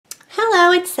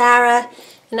Hello, it's Sarah,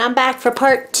 and I'm back for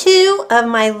part 2 of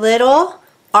my little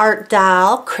art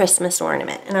doll Christmas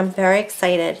ornament, and I'm very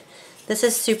excited. This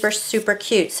is super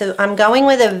cute. So I'm going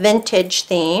with a vintage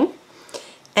theme,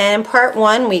 and in part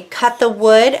 1 we cut the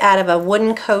wood out of a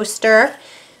wooden coaster,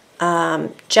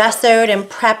 gessoed and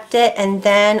prepped it, and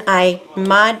then I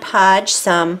Mod Podged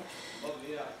some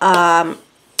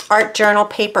art journal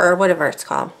paper, or whatever it's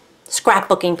called,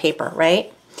 scrapbooking paper,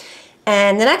 right?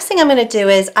 And the next thing I'm going to do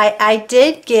is I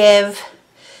did give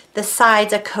the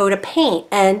sides a coat of paint,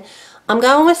 and I'm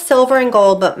going with silver and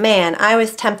gold, but man, I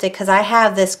was tempted because I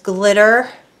have this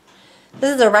glitter.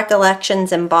 This is a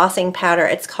Recollections embossing powder.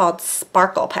 It's called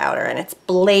Sparkle Powder, and it's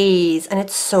Blaze, and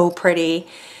it's so pretty.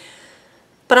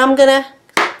 But I'm going to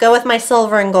go with my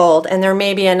silver and gold, and there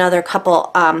may be another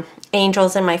couple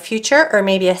angels in my future, or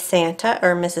maybe a Santa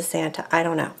or Mrs. Santa, I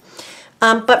don't know.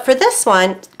 But for this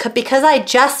one, because I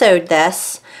gessoed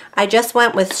this, I just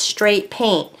went with straight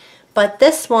paint. But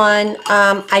this one,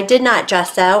 I did not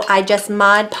gesso. I just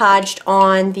Mod Podged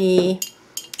on the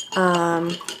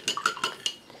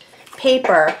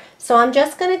paper. So I'm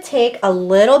just going to take a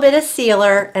little bit of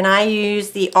sealer, and I use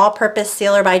the all-purpose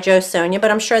sealer by Jo Sonia, but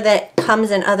I'm sure that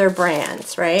comes in other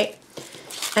brands, right?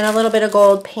 And a little bit of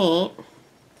gold paint,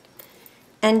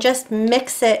 and just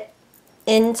mix it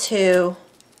into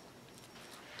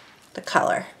the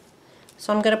color.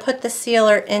 So I'm going to put the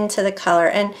sealer into the color,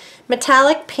 and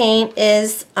metallic paint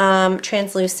is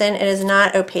translucent. It is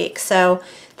not opaque, so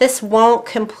this won't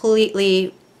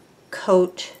completely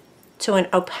coat to an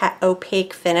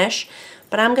opaque finish,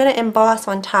 but I'm going to emboss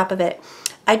on top of it.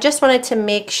 I just wanted to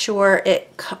make sure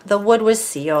the wood was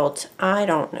sealed. I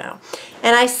don't know.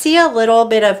 And I see a little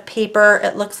bit of paper.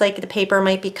 It looks like the paper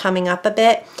might be coming up a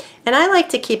bit, and I like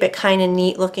to keep it kind of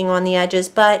neat looking on the edges,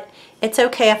 but it's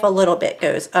okay if a little bit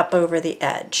goes up over the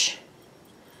edge.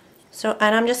 So,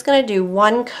 and I'm just going to do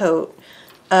one coat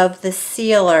of the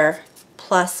sealer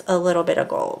plus a little bit of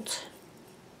gold.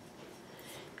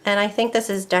 And I think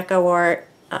this is Deco Art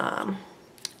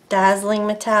Dazzling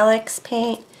Metallics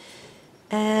paint,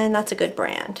 and that's a good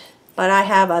brand. But I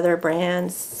have other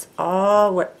brands.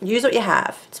 Use what you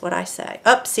have. It's what I say.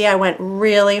 Oh, see, I went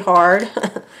really hard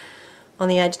on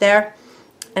the edge there.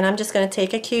 And I'm just going to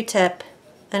take a Q-tip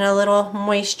and a little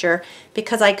moisture.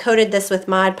 Because I coated this with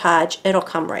Mod Podge, it'll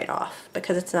come right off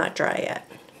because it's not dry yet.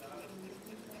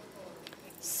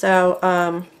 So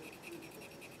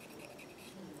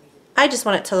I just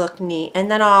want it to look neat,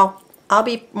 and then I'll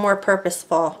be more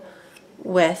purposeful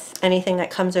with anything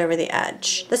that comes over the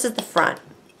edge. This is the front.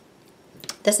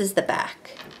 This is the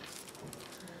back.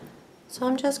 So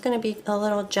I'm just going to be a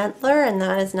little gentler, and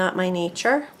that is not my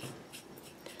nature.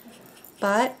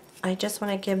 But I just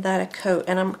want to give that a coat,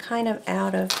 and I'm kind of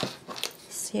out of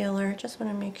sealer. Just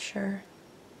want to make sure.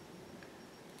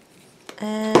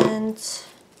 And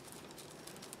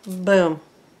boom.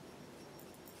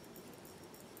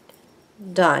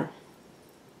 Done.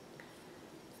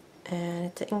 And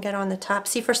it didn't get on the top.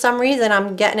 See, for some reason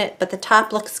I'm getting it, but the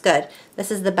top looks good. This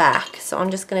is the back. So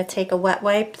I'm just going to take a wet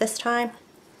wipe this time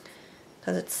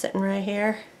because it's sitting right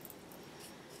here.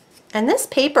 And this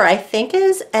paper, I think,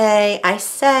 is I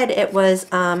said it was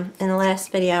in the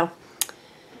last video.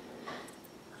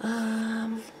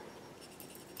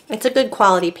 It's a good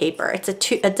quality paper. It's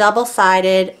a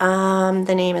double-sided.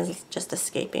 The name is just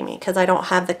escaping me because I don't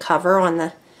have the cover on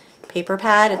the paper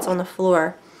pad. It's on the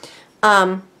floor.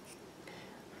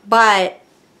 But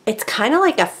it's kind of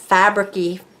like a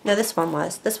fabric-y. No, this one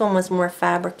was. This one was more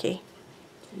fabric-y.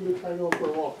 I'm going to try to go for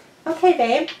a walk. Okay,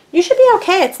 babe. You should be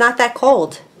okay. It's not that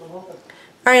cold.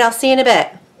 Alright, I'll see you in a bit.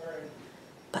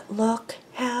 But look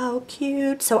how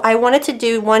cute. So I wanted to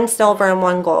do one silver and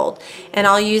one gold. And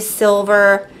I'll use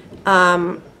silver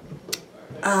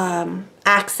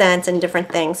accents and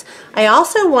different things. I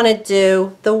also want to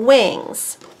do the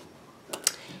wings.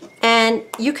 And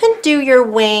you can do your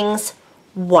wings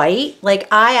white. Like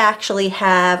I actually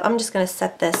have, I'm just going to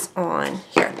set this on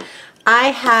here. I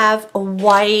have a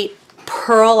white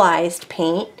pearlized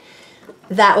paint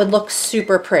that would look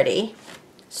super pretty.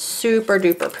 Super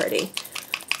duper pretty.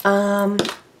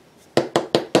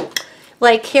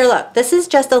 Like here, look, this is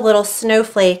just a little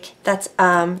snowflake that's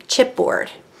chipboard,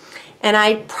 and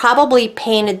I probably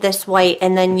painted this white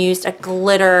and then used a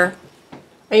glitter.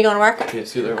 Are you going to work? Yeah,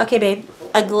 see there. Okay, babe.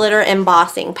 A glitter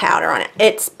embossing powder on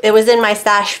it. It was in my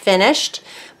stash finished,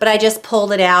 but I just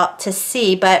pulled it out to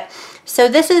see. But so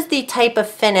this is the type of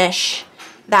finish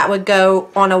that would go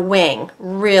on a wing.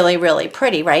 Really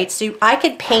pretty, right? So I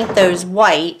could paint those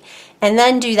white and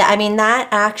then do that. I mean, that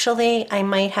actually I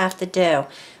might have to do.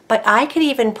 But I could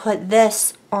even put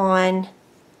this on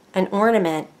an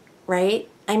ornament, right?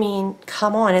 I mean,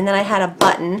 come on. And then I had a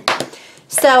button.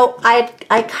 So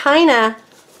I kind of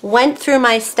went through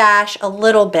my stash a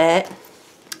little bit.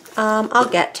 I'll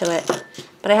get to it.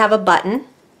 But I have a button.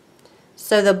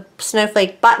 So the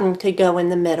snowflake button could go in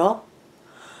the middle.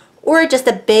 Or just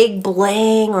a big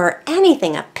bling or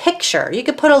anything, a picture. You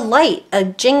could put a light, a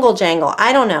jingle jangle,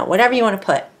 I don't know, whatever you want to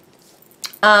put.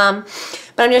 But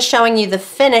I'm just showing you the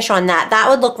finish on that. That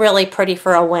would look really pretty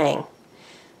for a wing.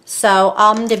 So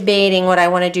I'm debating what I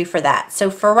want to do for that.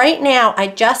 So for right now, I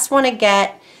just want to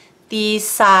get these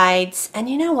sides, and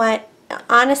you know what?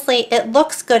 Honestly, it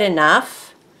looks good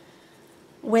enough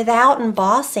without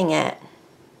embossing it.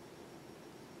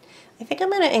 I think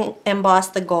I'm going to emboss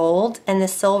the gold, and the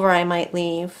silver I might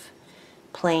leave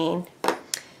plain.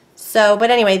 So,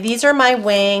 but anyway, these are my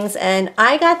wings, and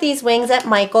I got these wings at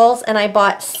Michael's, and I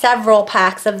bought several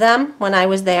packs of them when I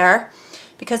was there,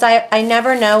 because I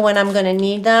never know when I'm going to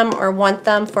need them or want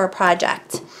them for a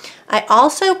project. I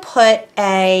also put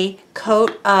a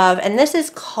coat of, and this is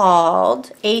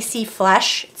called AC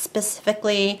Flesh,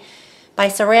 specifically by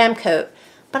Sara coat.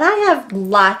 But I have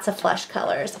lots of flesh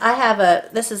colors. I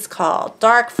have this is called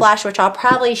Dark Flesh, which I'll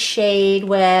probably shade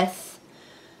with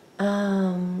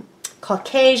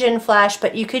Caucasian Flesh,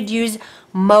 but you could use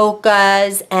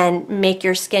mochas and make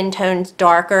your skin tones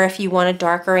darker if you want a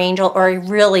darker angel, or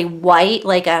really white,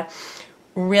 like a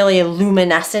really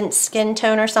luminescent skin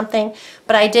tone or something.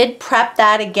 But I did prep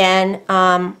that again.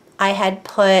 I had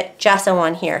put gesso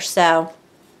on here, so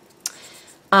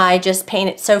I just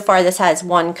painted. So far this has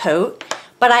one coat.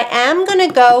 But I am going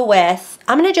to go with,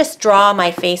 I'm going to just draw my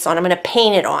face on. I'm going to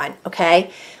paint it on, okay?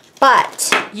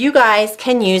 But you guys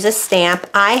can use a stamp.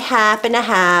 I happen to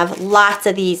have lots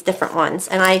of these different ones.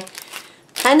 And I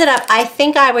ended up, I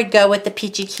think I would go with the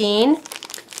Peachy Keen.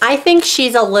 I think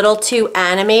she's a little too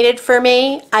animated for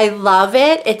me. I love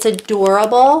it. It's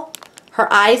adorable.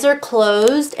 Her eyes are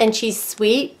closed and she's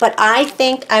sweet. But I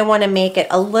think I want to make it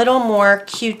a little more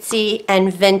cutesy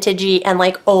and vintagey and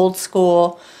like old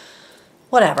school.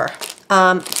 Whatever.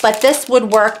 But this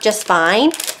would work just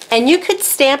fine. And you could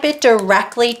stamp it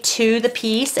directly to the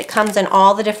piece. It comes in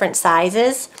all the different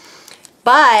sizes.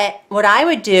 But what I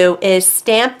would do is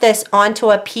stamp this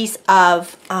onto a piece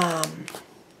of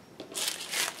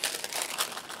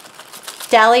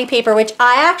deli paper, which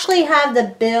I actually have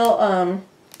the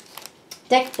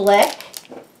Dick Blick.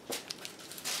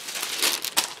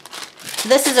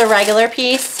 This is a regular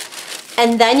piece.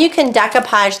 And then you can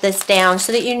decoupage this down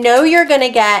so that you know you're going to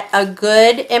get a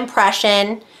good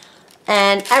impression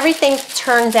and everything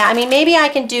turns out. I mean, maybe I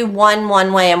can do one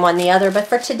way and one the other, but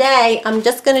for today, I'm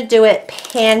just going to do it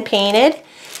hand painted.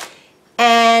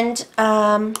 And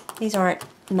these aren't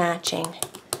matching.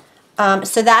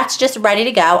 So that's just ready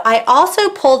to go. I also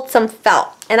pulled some felt,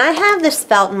 and I have this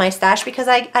felt in my stash because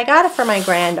I got it for my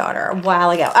granddaughter a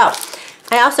while ago. Oh.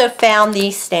 I also found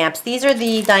these stamps. These are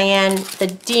the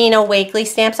Dina Wakley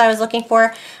stamps I was looking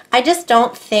for. I just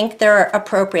don't think they're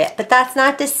appropriate, but that's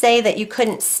not to say that you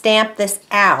couldn't stamp this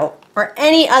out or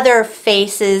any other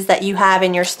faces that you have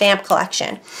in your stamp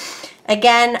collection.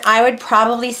 Again, I would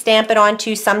probably stamp it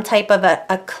onto some type of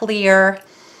a clear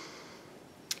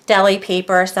deli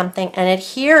paper or something and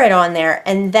adhere it on there,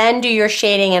 and then do your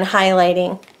shading and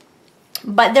highlighting.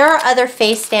 But there are other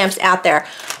face stamps out there.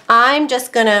 I'm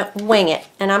just going to wing it,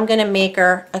 and I'm going to make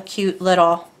her a cute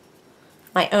little,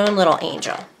 my own little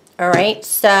angel. All right,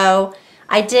 so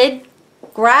I did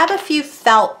grab a few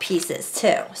felt pieces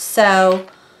too. So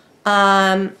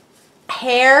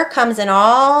hair comes in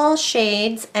all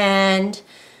shades, and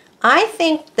I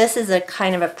think this is a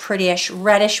kind of a prettyish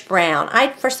reddish brown.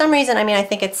 For some reason, I mean, I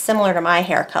think it's similar to my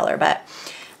hair color, but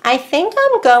I think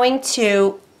I'm going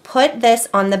to put this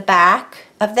on the back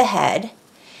of the head,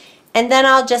 and then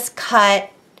I'll just cut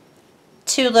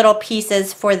two little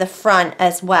pieces for the front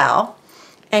as well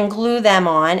and glue them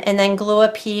on, and then glue a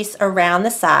piece around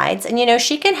the sides. And you know,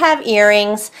 she can have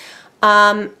earrings,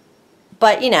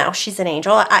 but you know, she's an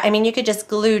angel. I mean, you could just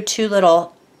glue two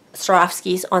little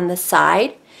Swarovskis on the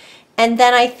side. And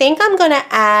then I think I'm going to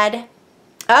add,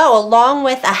 along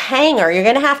with a hanger, you're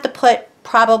going to have to put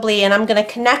probably, and I'm going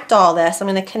to connect all this, I'm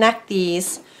going to connect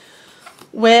these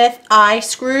with eye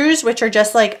screws, which are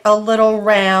just like a little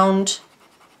round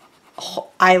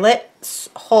eyelet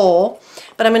hole,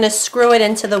 but I'm going to screw it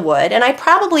into the wood. And I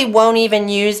probably won't even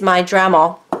use my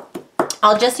Dremel.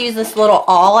 I'll just use this little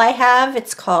awl I have.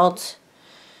 It's called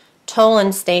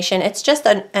Tolan Station. It's just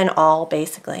an awl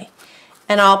basically.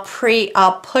 And I'll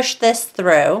push this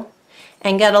through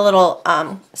and get a little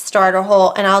starter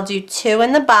hole, and I'll do two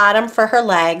in the bottom for her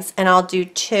legs, and I'll do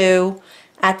two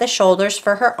at the shoulders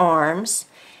for her arms.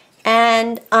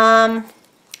 And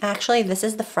Actually, this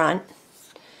is the front.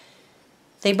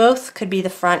 They both could be the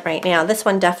front right now. This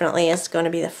one definitely is going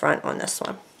to be the front on this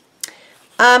one.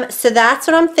 So that's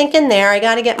what I'm thinking there. I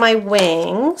got to get my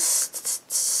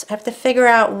wings. I have to figure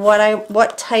out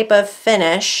what type of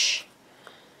finish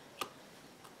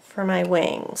for my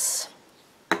wings.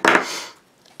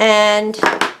 And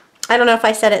I don't know if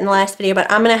I said it in the last video,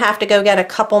 but I'm going to have to go get a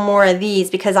couple more of these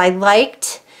because I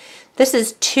liked, this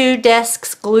is 2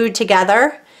 discs glued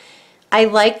together. I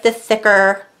like the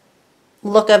thicker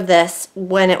look of this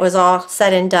when it was all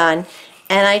said and done.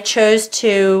 And I chose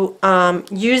to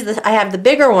use this. I have the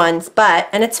bigger ones,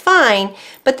 and it's fine,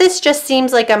 but this just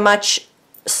seems like a much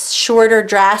shorter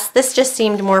dress. This just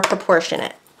seemed more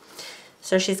proportionate.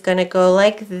 So she's going to go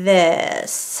like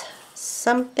this,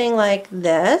 something like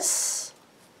this.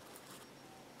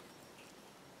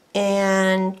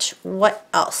 And what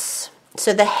else?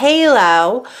 So the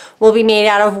halo will be made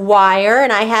out of wire,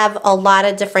 and I have a lot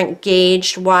of different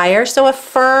gauged wire. So a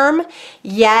firm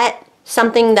yet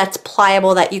something that's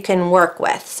pliable that you can work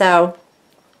with. So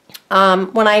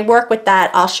when I work with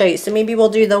that, I'll show you. So maybe we'll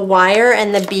do the wire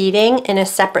and the beading in a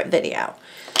separate video.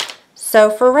 So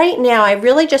for right now, I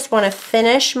really just want to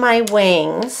finish my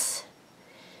wings.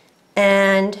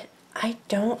 And I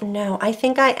don't know. I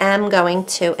think I am going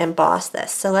to emboss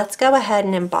this. So let's go ahead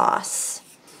and emboss.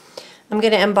 I'm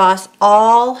going to emboss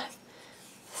all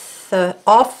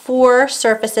 4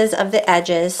 surfaces of the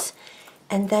edges.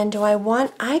 And then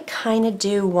I kind of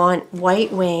do want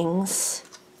white wings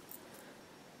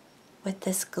with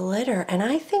this glitter. And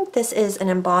I think this is an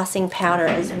embossing powder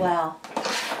as well.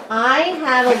 I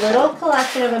have a little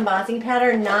collection of embossing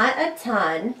powder, not a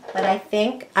ton, but I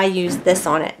think I used this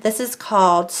on it. This is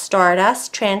called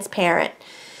Stardust Transparent.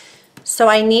 So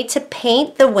I need to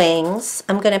paint the wings.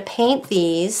 I'm going to paint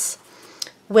these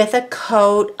with a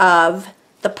coat of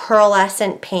the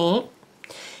pearlescent paint.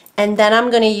 And then I'm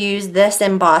going to use this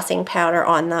embossing powder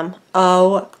on them.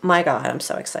 Oh my God, I'm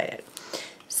so excited.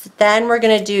 So then we're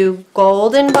going to do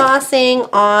gold embossing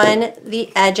on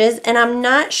the edges. And I'm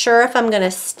not sure if I'm going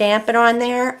to stamp it on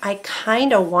there. I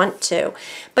kind of want to.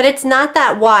 But it's not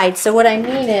that wide. So what I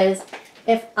mean is,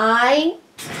 if I,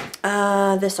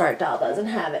 this art doll doesn't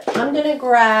have it. I'm going to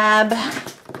grab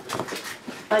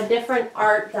a different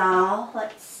art doll.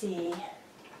 Let's see.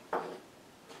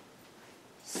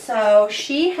 So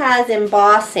she has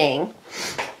embossing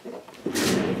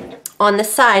on the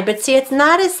side, but see, it's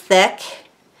not as thick.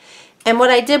 And what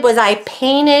I did was I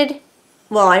painted,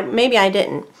 well, maybe I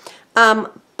didn't,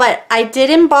 but I did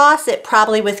emboss it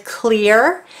probably with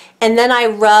clear, and then I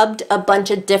rubbed a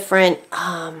bunch of different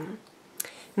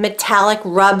metallic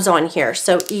rubs on here.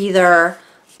 So either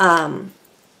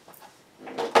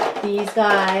these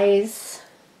guys,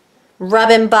 Rub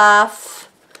and Buff,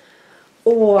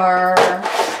 or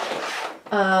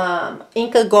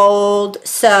Inca Gold.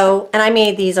 So, and I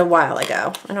made these a while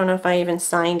ago. I don't know if I even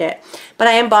signed it, but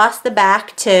I embossed the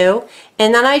back too,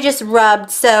 and then I just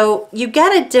rubbed, so you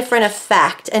get a different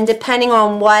effect. And depending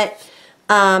on what,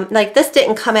 like this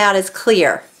didn't come out as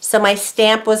clear, so my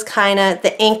stamp was kind of,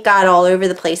 the ink got all over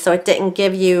the place, so it didn't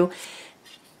give you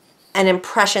an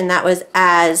impression that was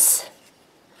as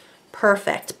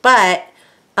perfect. But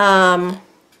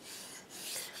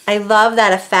I love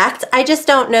that effect. I just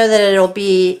don't know that it'll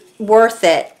be worth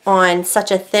it on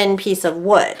such a thin piece of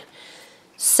wood.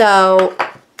 So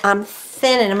I'm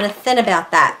thinning, I'm going to thin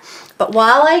about that. But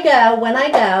while I go, when I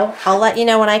go, I'll let you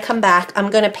know when I come back. I'm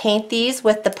going to paint these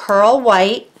with the pearl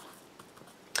white,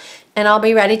 and I'll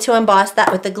be ready to emboss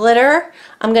that with the glitter.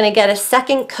 I'm going to get a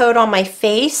second coat on my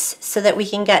face so that we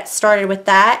can get started with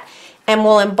that, and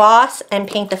we'll emboss and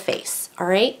paint the face. All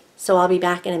right, so I'll be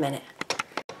back in a minute.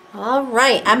 All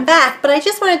right, I'm back, but I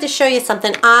just wanted to show you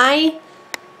something.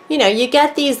 You know, you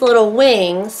get these little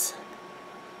wings,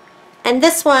 and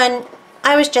this one,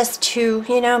 I was just too,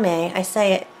 you know me, I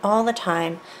say it all the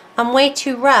time, I'm way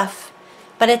too rough,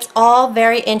 but it's all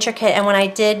very intricate. And when I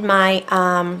did my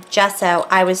gesso,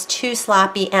 I was too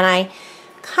sloppy, and I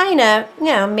kind of, you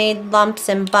know, made lumps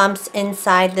and bumps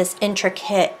inside this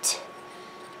intricate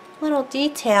little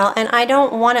detail, and I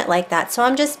don't want it like that. So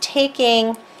I'm just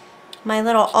taking my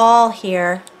little awl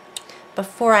here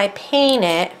before I paint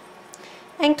it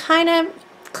and kind of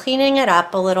cleaning it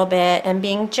up a little bit and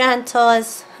being gentle,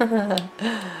 as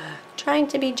trying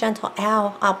to be gentle.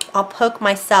 Ow, I'll poke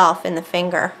myself in the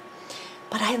finger.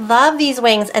 But I love these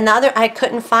wings, and the other, I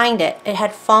couldn't find it. It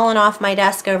had fallen off my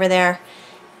desk over there,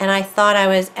 and I thought I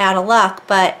was out of luck.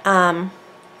 But I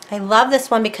love this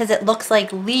one because it looks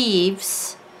like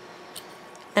leaves,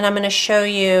 and I'm going to show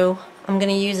you. I'm going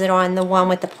to use it on the one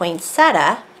with the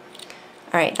poinsettia.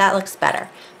 All right, that looks better.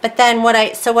 But then what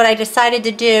I decided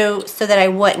to do so that I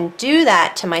wouldn't do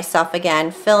that to myself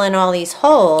again, fill in all these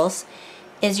holes,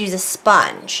 is use a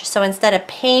sponge. So instead of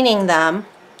painting them,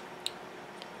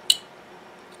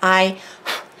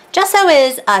 gesso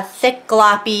is a thick,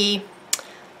 gloppy,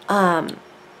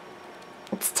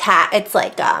 it's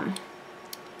like,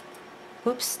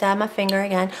 oops, stab my finger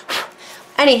again.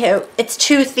 Anywho, it's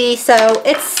toothy, so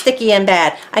it's sticky and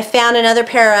bad. I found another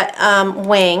pair of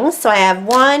wings, so I have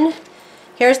one.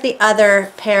 Here's the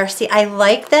other pair. See, I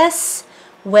like this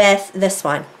with this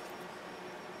one.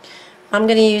 I'm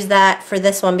going to use that for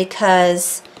this one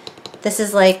because this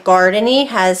is like gardeny,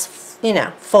 has, you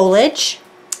know, foliage.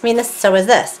 I mean, so is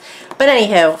this. But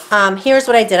anywho, here's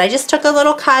what I did. I just took a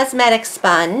little cosmetic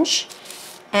sponge,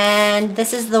 and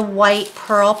this is the white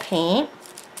pearl paint,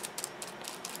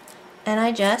 and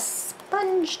I just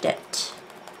sponged it.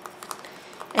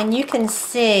 And you can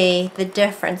see the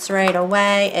difference right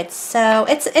away. It's a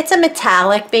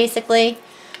metallic basically,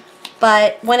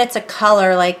 but when it's a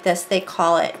color like this, they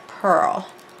call it pearl.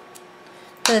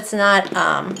 So it's not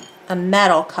a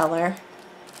metal color.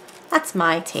 That's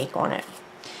my take on it.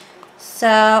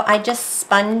 So I just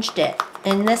sponged it.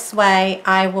 In this way,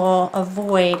 I will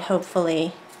avoid,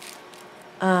 hopefully,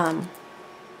 and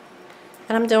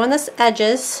I'm doing this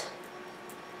edges.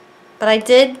 But I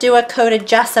did do a coat of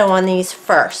gesso on these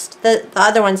first. The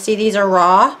other ones, see, these are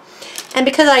raw. And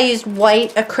because I used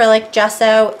white acrylic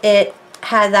gesso, it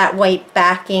had that white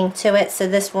backing to it, so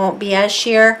this won't be as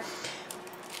sheer.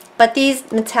 But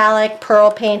these metallic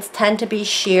pearl paints tend to be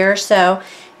sheer, so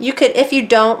you could, if you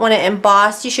don't want to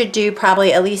emboss, you should do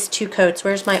probably at least 2 coats.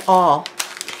 Where's my awl?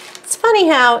 It's funny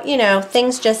how, you know,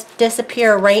 things just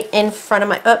disappear right in front of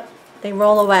my, oh, they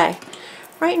roll away.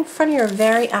 Right in front of your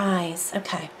very eyes.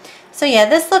 Okay. So yeah,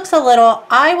 this looks a little,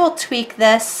 I will tweak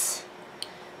this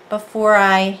before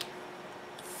I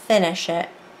finish it,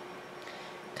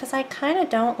 because I kind of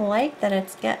don't like that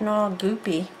it's getting all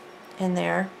goopy in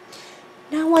there.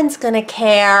 No one's going to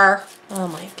care. Oh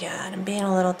my God, I'm being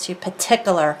a little too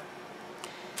particular.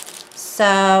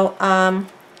 So,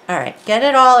 alright, get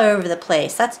it all over the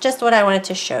place. That's just what I wanted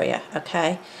to show you,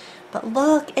 okay? But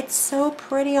look, it's so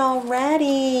pretty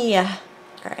already.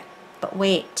 Alright, but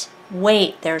wait,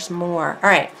 there's more.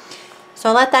 Alright, so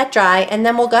I'll let that dry, and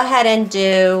then we'll go ahead and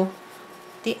do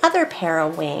the other pair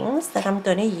of wings that I'm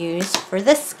going to use for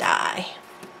this guy.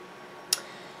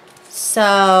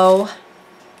 So,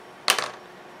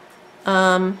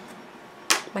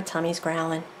 my tummy's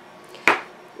growling.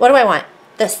 What do I want?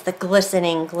 This, the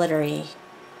glistening, glittery.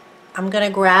 I'm going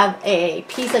to grab a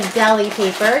piece of deli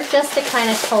paper just to kind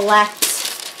of collect,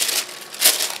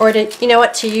 or to, you know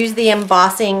what, to use the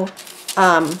embossing.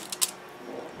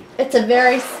 It's a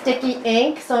very sticky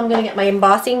ink, so I'm going to get my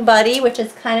embossing buddy, which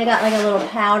has kind of got like a little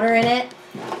powder in it.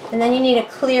 And then you need a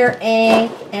clear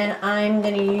ink, and I'm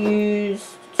going to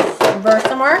use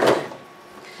Versamark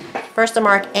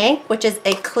ink, which is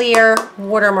a clear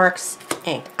watermarks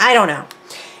ink. I don't know.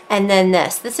 And then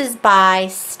this is by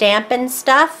Stampin'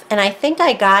 Stuff, and I think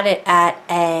I got it at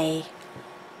a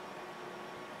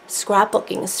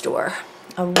scrapbooking store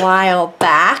a while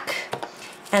back.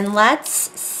 And let's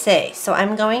see. So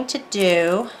I'm going to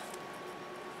do,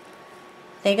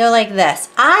 they go like this.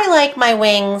 I like my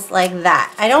wings like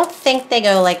that. I don't think they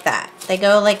go like that. They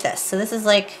go like this. So this is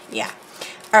like, yeah.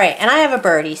 All right, and I have a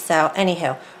birdie, so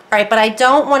anywho. All right, but I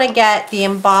don't want to get the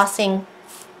embossing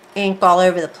ink all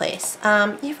over the place.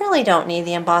 You really don't need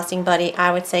the embossing buddy,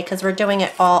 I would say, because we're doing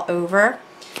it all over.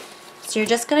 So you're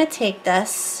just going to take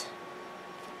this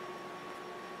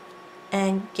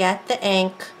and get the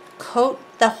ink, coat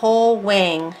the whole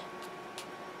wing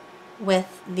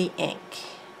with the ink,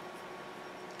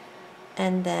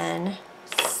 and then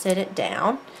sit it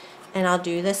down. And I'll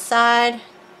do this side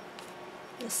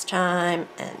this time,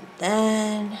 and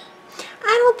then I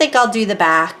don't think I'll do the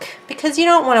back because you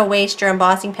don't want to waste your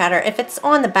embossing powder if it's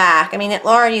on the back. I mean, it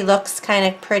already looks kind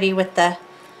of pretty with the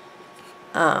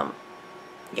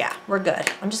yeah, we're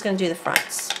good. I'm just gonna do the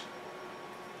fronts,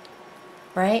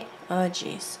 right? Oh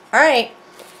geez. All right,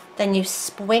 then you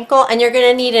sprinkle, and you're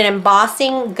gonna need an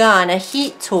embossing gun, a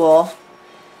heat tool,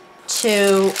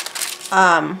 to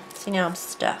see, now I'm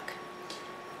stuck,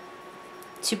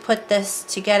 to put this,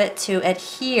 to get it to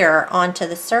adhere onto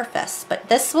the surface. But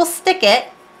this will stick it,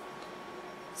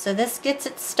 so this gets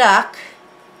it stuck,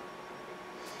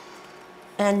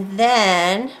 and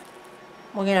then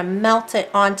we're gonna melt it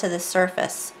onto the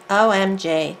surface.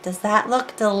 OMG, does that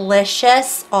look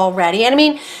delicious already? And I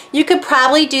mean, you could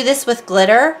probably do this with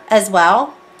glitter as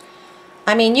well.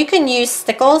 I mean, you can use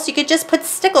stickles. You could just put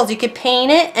stickles. You could paint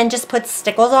it and just put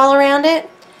stickles all around it.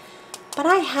 But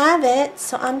I have it,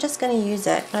 so I'm just going to use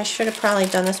it. I should have probably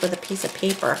done this with a piece of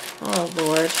paper. Oh,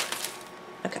 Lord.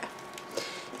 Okay.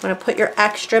 I'm going to put your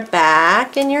extra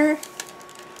back in your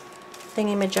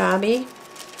thingy-majobby.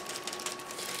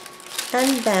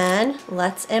 And then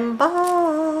let's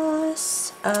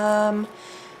emboss. I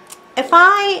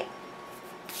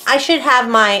should have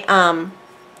my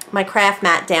my craft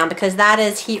mat down because that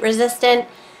is heat resistant,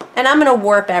 and I'm gonna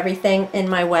warp everything in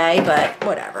my way, but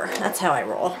whatever, that's how I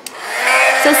roll.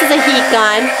 So this is a heat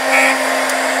gun,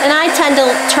 and I tend to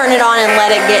turn it on and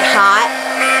let it get hot,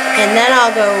 and then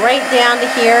I'll go right down to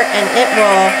here and it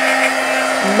will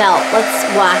melt. Let's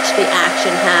watch the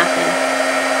action happen.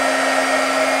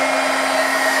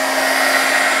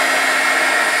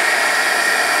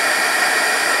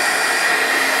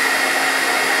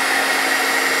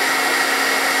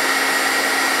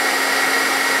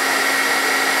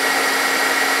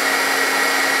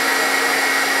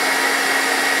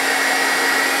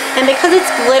 And because it's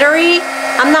glittery,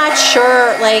 I'm not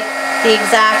sure like the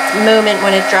exact moment when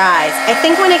it dries. I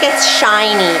think when it gets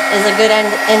shiny is a good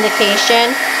indication.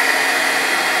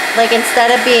 Like instead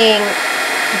of being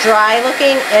dry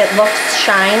looking, it looks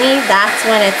shiny. That's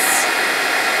when it's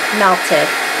melted.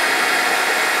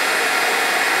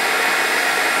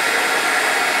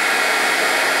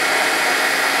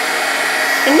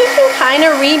 And you can kind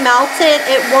of remelt it.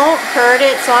 It won't hurt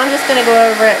it, so I'm just going to go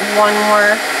over it one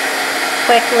more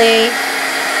quickly.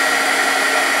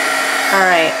 All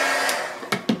right.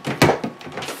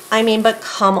 I mean, but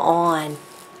come on.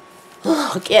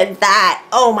 Look at that.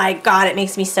 Oh my God, it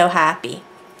makes me so happy.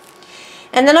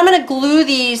 And then I'm going to glue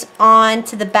these on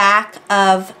to the back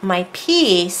of my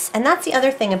piece. And that's the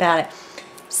other thing about it.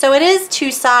 So it is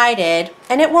two-sided,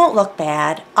 and it won't look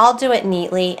bad. I'll do it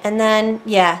neatly, and then,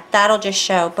 yeah, that'll just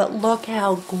show. But look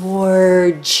how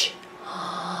gorgeous.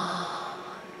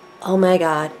 Oh my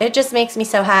God, it just makes me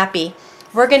so happy.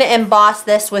 We're going to emboss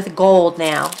this with gold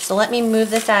now. So let me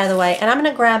move this out of the way, and I'm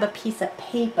going to grab a piece of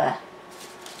paper.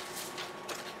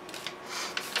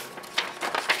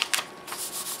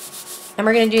 And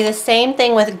we're going to do the same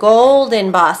thing with gold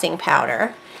embossing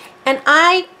powder. And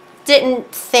I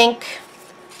didn't think,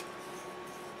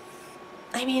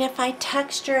 I mean, if I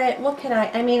texture it, what can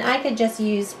I mean, I could just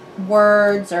use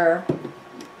words or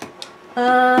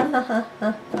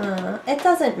it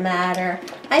doesn't matter.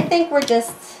 I think we're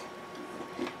just,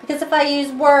 because if I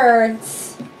use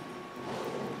words,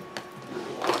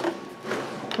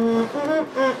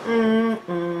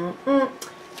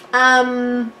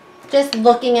 just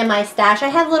looking in my stash, I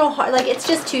have little heart, like it's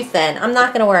just too thin. I'm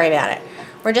not going to worry about it.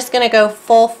 We're just going to go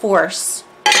full force.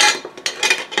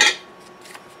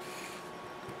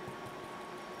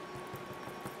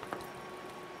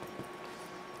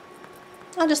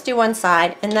 I'll just do one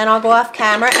side, and then I'll go off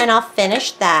camera and I'll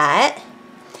finish that.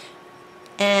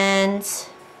 And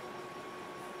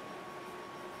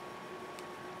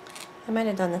I might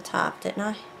have done the top, didn't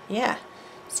I? Yeah.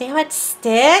 See how it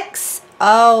sticks?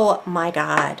 Oh my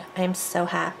God, I'm so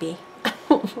happy.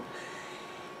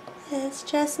 This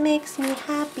just makes me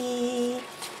happy.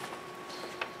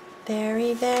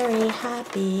 Very, very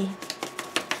happy.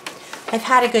 I've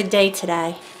had a good day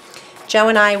today. Joe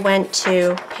and I went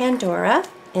to Pandora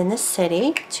in the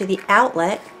city, to the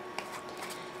outlet,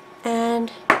 and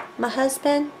my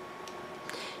husband,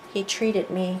 he treated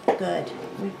me good.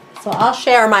 So I'll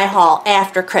share my haul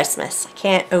after Christmas. I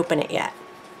can't open it yet.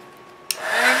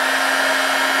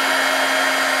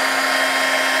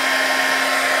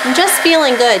 I'm just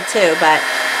feeling good too, but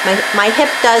my hip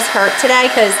does hurt today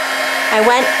because I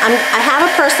have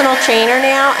a personal trainer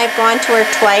now. I've gone to her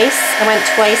twice. I went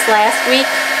twice last week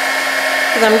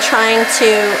because I'm trying to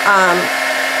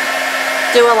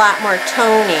do a lot more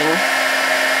toning.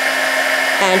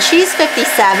 And she's 57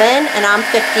 and I'm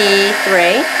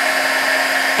 53.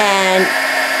 And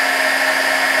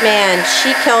man,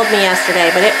 she killed me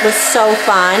yesterday, but it was so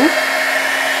fun.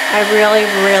 I really,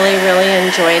 really, really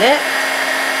enjoyed it.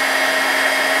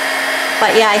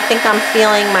 But yeah, I think I'm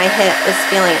feeling my hip is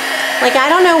feeling it. Like, I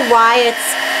don't know why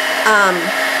it's,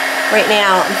 right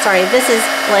now, I'm sorry, this is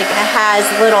like, it has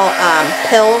little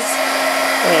pills.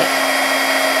 Wait.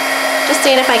 Just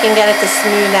seeing if I can get it to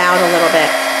smooth out a little bit.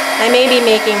 I may be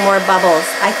making more bubbles.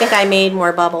 I think I made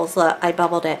more bubbles. Look, I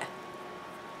bubbled it.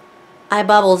 I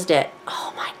bubbled it.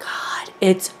 Oh my God,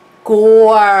 it's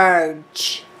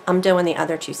gorge. I'm doing the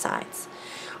other two sides.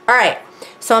 All right,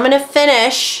 so I'm gonna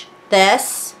finish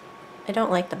this. I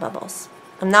don't like the bubbles.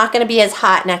 I'm not gonna be as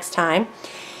hot next time.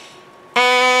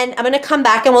 And I'm gonna come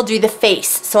back and we'll do the face.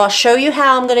 So I'll show you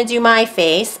how I'm gonna do my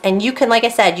face. And you can, like I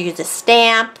said, use a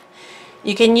stamp.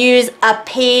 You can use a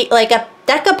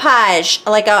decoupage,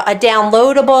 like a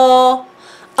downloadable.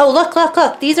 Oh, look, look,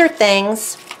 look. These are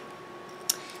things.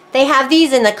 They have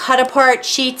these in the cut apart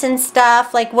sheets and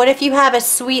stuff. Like, what if you have a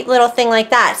sweet little thing like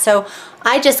that? So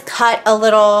I just cut a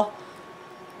little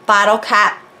bottle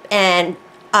cap, and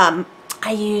I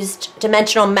used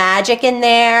Dimensional Magic in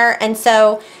there. And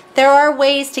so there are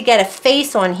ways to get a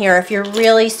face on here if you're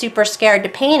really super scared to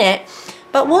paint it.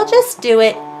 But we'll just do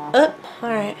it. Oh, all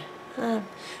right.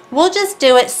 We'll just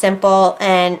do it simple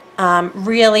and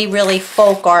really, really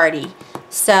folk arty.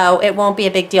 So it won't be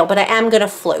a big deal. But I am going to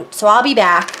float. So I'll be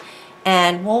back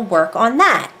and we'll work on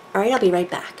that. All right, I'll be right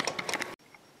back.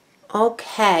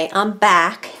 Okay, I'm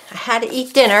back. I had to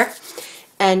eat dinner.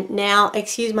 And now,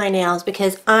 excuse my nails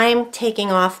because I'm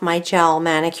taking off my gel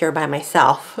manicure by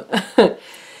myself.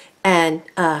 And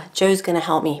Joe's going to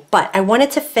help me. But I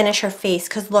wanted to finish her face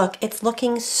because look, it's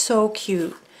looking so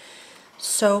cute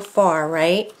so far,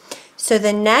 right? So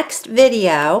the next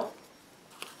video,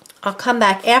 I'll come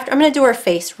back after. I'm going to do her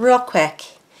face real quick.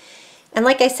 And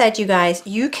like I said, you guys,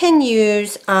 you can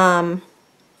use a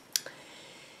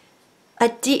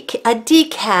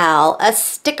decal, a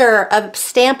sticker, a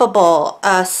stampable,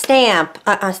 a stamp,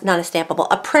 not a stampable,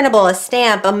 a printable, a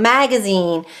stamp, a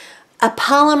magazine, a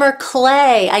polymer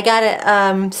clay. I got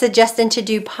a suggestion to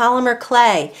do polymer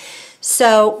clay,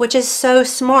 so which is so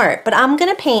smart. But I'm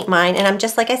gonna paint mine, and I'm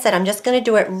just like I said, I'm just gonna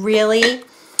do it really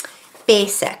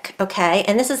basic, okay?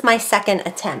 And this is my second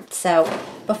attempt. So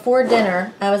before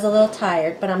dinner, I was a little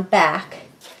tired, but I'm back.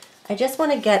 I just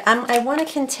want to get, I want to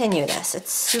continue this.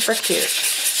 It's super cute.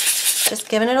 Just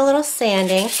giving it a little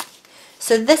sanding.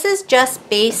 So this is just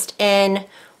based in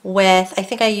with, I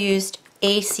think I used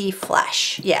AC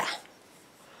Flesh. Yeah.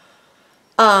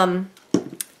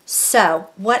 So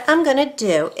what I'm going to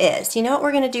do is, you know what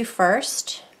we're going to do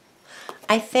first?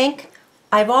 I think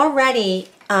I've already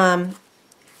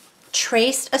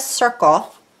traced a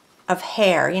circle of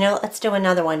hair. You know, let's do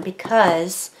another one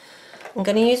because I'm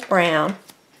going to use brown.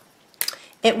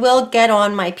 It will get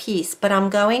on my piece, but I'm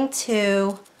going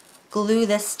to glue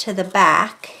this to the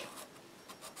back.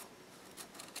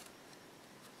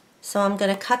 So I'm going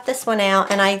to cut this one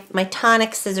out, and my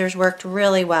tonic scissors worked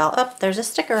really well. Oh, there's a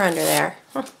sticker under there.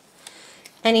 Huh.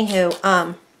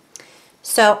 Anywho,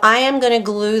 so I am going to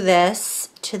glue this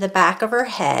to the back of her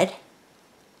head.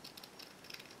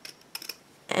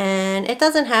 And it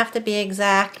doesn't have to be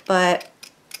exact, but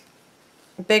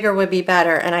bigger would be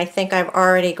better, and I think I've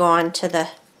already gone to the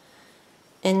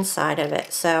inside of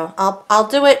it. So I'll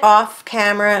do it off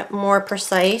camera more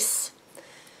precise,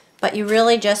 but you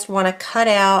really just want to cut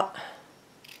out.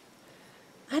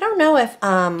 I don't know if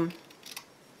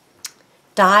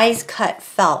dies cut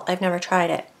felt. I've never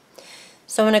tried it.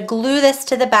 So I'm going to glue this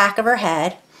to the back of her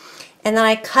head, and then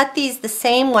I cut these the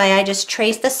same way. I just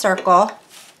traced a circle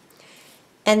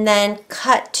and then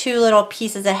cut two little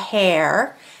pieces of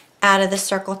hair out of the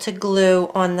circle to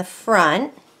glue on the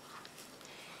front,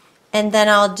 and then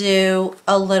I'll do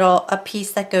a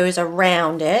piece that goes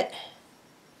around it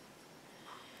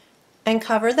and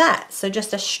cover that. So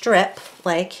just a strip,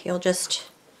 like you'll just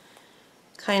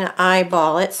kind of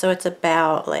eyeball it so it's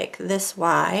about like this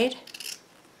wide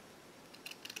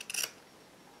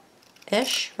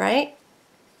ish, right?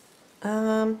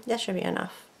 That should be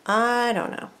enough. I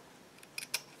don't know.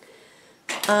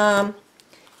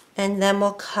 And then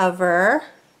we'll cover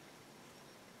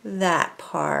that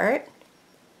part.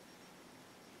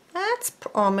 That's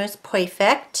almost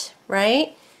perfect,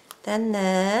 right? Then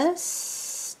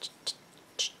this.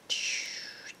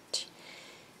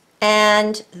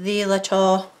 And the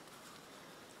little,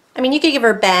 I mean, you could give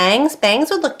her bangs. Bangs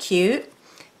would look cute,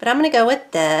 but I'm going to go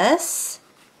with this.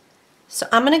 So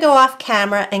I'm going to go off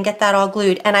camera and get that all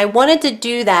glued. And I wanted to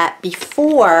do that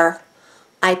before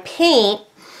I paint,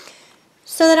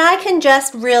 so that I can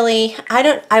just really,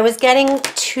 I was getting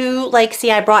too, like,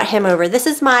 see, I brought him over. This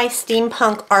is my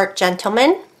steampunk art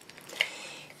gentleman.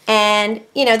 And,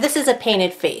 you know, this is a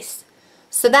painted face.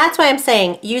 So that's why I'm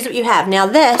saying use what you have. Now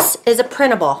this is a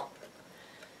printable.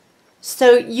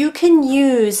 So you can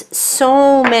use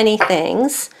so many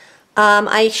things.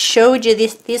 I showed you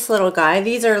this little guy.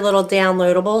 These are little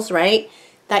downloadables, right,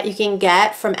 that you can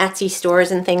get from Etsy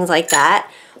stores and things like that.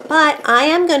 But I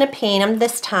am going to paint them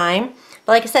this time.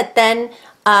 But like I said, then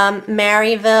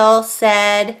Maryville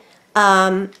said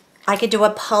I could do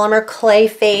a polymer clay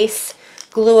face,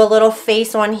 glue a little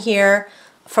face on here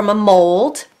from a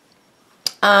mold.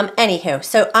 Anywho,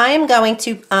 so I am going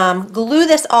to glue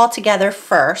this all together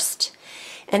first,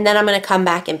 and then I'm going to come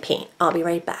back and paint. I'll be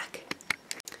right back.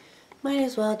 Might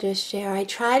as well just share. I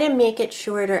try to make it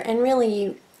shorter, and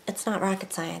really, it's not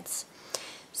rocket science.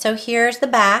 So here's the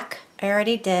back. I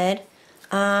already did.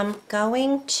 I'm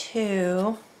going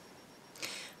to,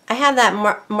 I have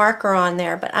that marker on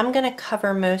there, but I'm going to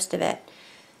cover most of it.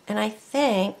 And I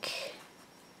think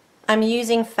I'm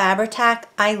using Fabri-Tac.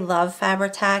 I love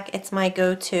Fabri-Tac. It's my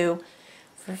go-to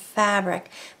for fabric.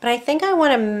 But I think I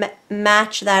want to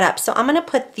match that up. So I'm going to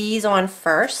put these on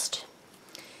first,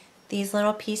 these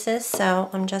little pieces. So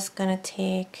I'm just going to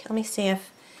take, let me see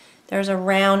if there's a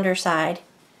rounder side.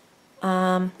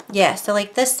 Yeah, so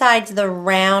like this side's the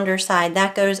rounder side.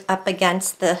 That goes up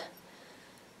against the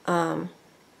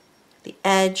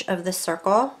edge of the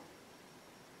circle.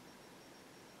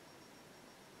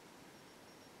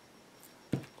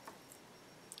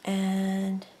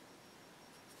 And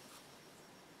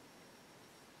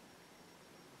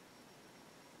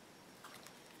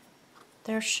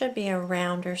there should be a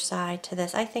rounder side to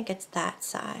this. I think it's that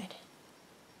side.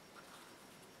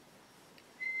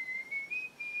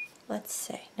 Let's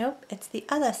see. Nope, it's the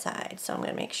other side. So I'm going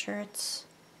to make sure it's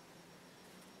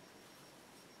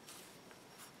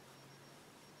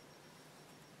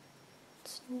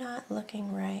not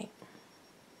looking right.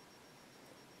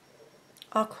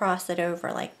 I'll cross it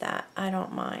over like that. I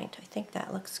don't mind. I think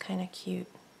that looks kind of cute.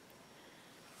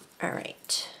 All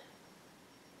right.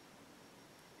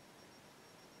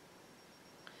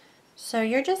 So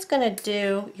you're just going to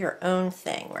do your own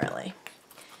thing, really.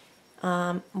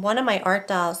 One of my art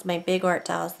dolls, my big art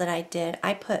dolls that I did,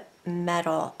 I put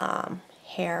metal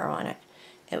hair on it.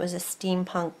 It was a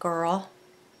steampunk girl.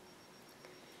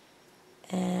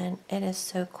 And it is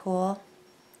so cool.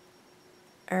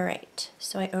 Alright,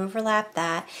 so I overlap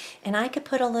that. And I could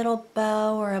put a little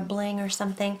bow or a bling or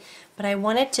something, but I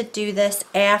wanted to do this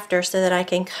after so that I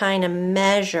can kind of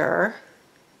measure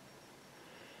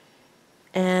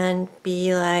and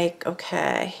be like,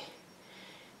 okay,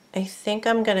 I think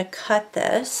I'm going to cut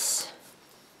this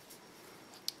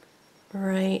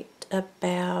right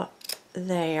about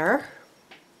there.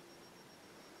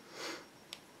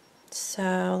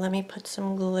 So let me put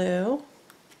some glue.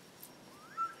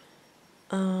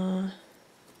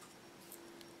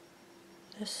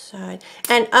 This side.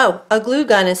 And oh, a glue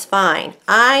gun is fine.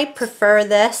 I prefer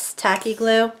this tacky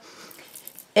glue.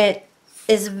 It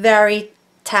is very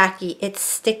tacky. It's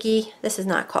sticky. This is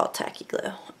not called tacky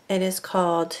glue. It is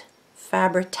called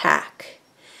Fabri-Tac.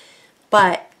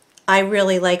 But I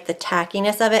really like the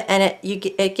tackiness of it, and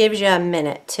it gives you a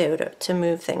minute too to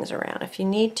move things around if you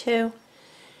need to.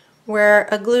 Where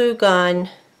a glue gun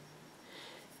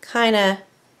kind of,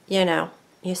 you know,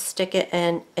 you stick it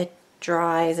and it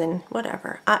dries and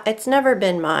whatever. It's never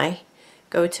been my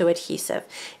go-to adhesive.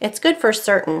 It's good for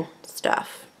certain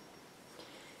stuff.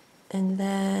 And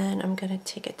then I'm going to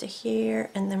take it to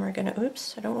here, and then we're going to,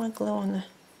 oops, I don't want glue on the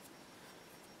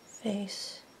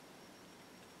face.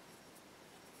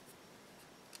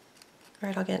 All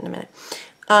right, I'll get it in a minute.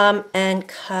 And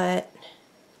cut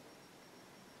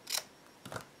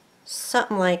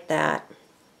something like that.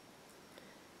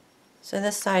 So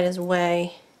this side is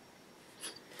way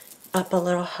up a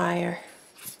little higher.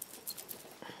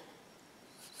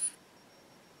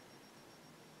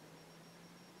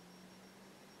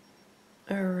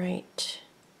 All right.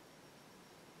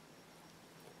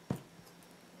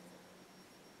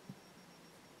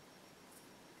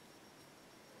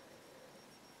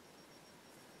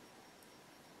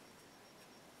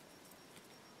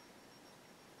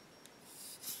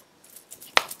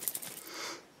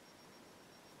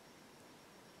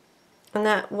 And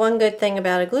that one good thing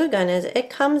about a glue gun is it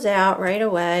comes out right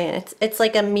away, and it's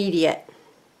like immediate.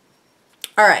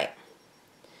 All right.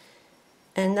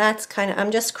 And that's kind of,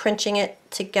 I'm just crunching it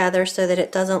together so that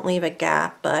it doesn't leave a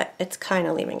gap, but it's kind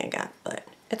of leaving a gap, but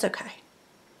it's okay.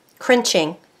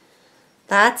 Crunching.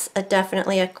 That's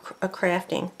definitely a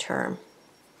crafting term.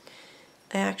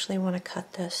 I actually want to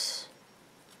cut this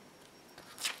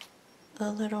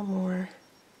a little more.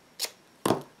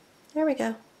 There we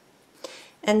go.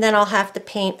 And then I'll have to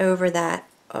paint over that.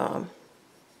 All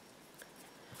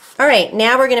right,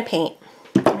 now we're going to paint.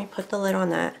 Let me put the lid on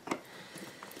that.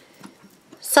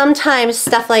 Sometimes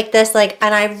stuff like this, and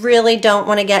I really don't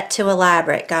want to get too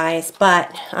elaborate, guys,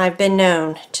 but I've been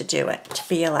known to do it, to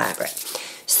be elaborate.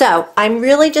 So I'm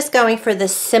really just going for the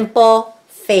simple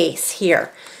face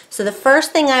here. So the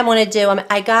first thing I want to do,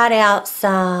 I got out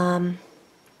some,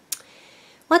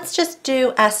 let's just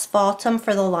do asphaltum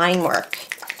for the line work.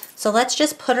 So let's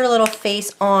just put her little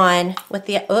face on with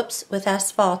the, with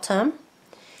asphaltum.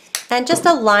 And just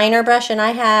a liner brush, and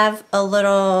I have a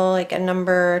little, like a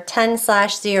number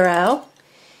 10/0.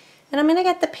 And I'm going to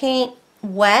get the paint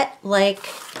wet, like,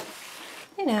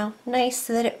 you know, nice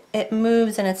so that it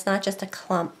moves and it's not just a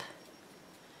clump.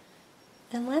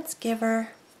 And let's give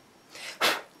her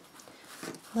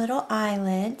little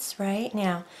eyelids right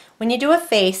now. When you do a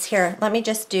face, here, let me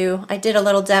just do, I did a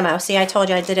little demo. See, I told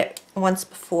you I did it once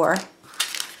before.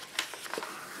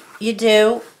 You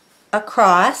do a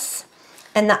cross,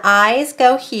 and the eyes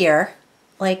go here,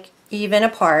 like even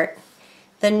apart.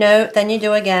 Then you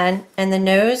do again, and the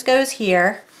nose goes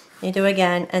here. You do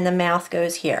again, and the mouth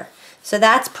goes here. So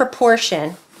that's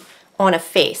proportion on a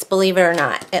face, believe it or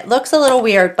not. It looks a little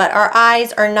weird, but our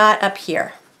eyes are not up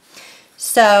here.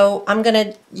 So I'm going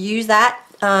to use that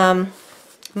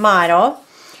model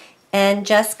and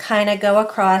just kind of go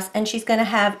across, and she's going to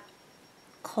have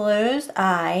closed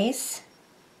eyes.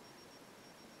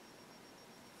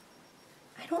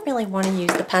 I don't really want to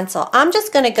use the pencil. I'm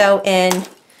just going to go in.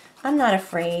 I'm not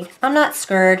afraid. I'm not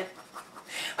scared.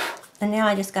 And now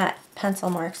I just got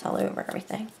pencil marks all over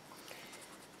everything.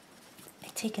 I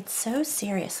take it so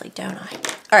seriously, don't I?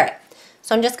 All right.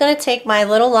 So I'm just going to take my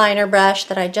little liner brush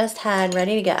that I just had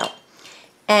ready to go,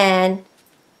 and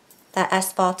that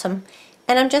asphaltum,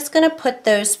 and I'm just going to put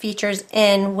those features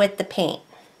in with the paint.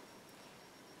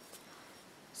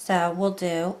 So we'll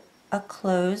do a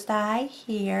closed eye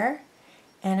here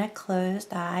and a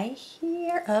closed eye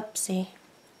here. Oopsie.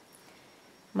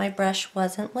 My brush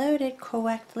wasn't loaded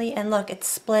correctly, and look, it's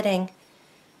splitting.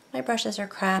 My brushes are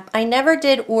crap. I never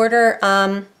did order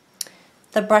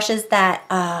the brushes that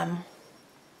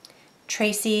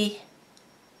Tracy,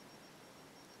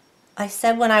 I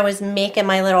said when I was making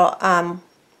my little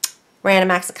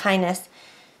random acts of kindness,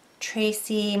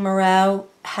 Tracy Moreau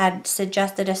had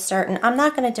suggested a certain, I'm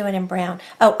not going to do it in brown,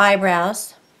 oh,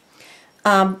 eyebrows,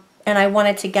 and I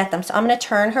wanted to get them. So I'm going to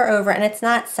turn her over, and it's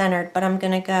not centered, but I'm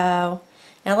going to go,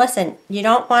 now listen, you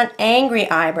don't want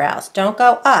angry eyebrows. Don't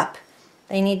go up.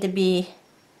 They need to be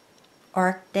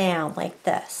arced down like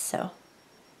this, so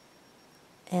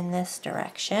in this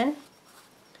direction.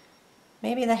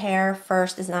 Maybe the hair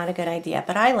first is not a good idea,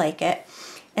 but I like it.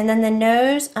 And then the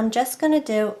nose, I'm just going to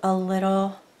do a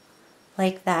little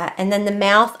like that. And then the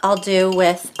mouth I'll do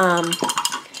with, I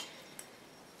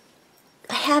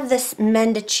have this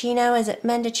Mendocino, is it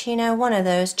Mendocino? One of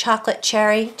those, chocolate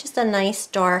cherry, just a nice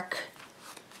dark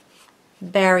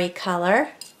berry color.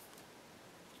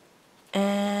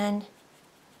 And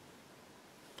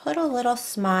put a little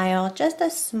smile, just a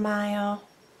smile.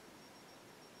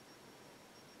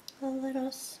 A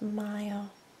little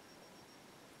smile.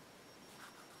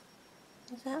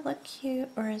 Does that look cute,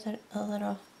 or is it a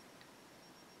little,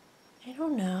 I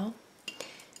don't know.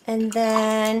 And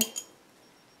then,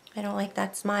 I don't like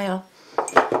that smile.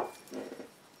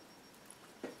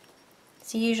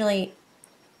 See, usually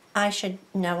I should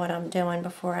know what I'm doing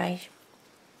before I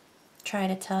try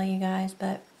to tell you guys,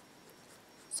 but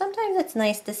sometimes it's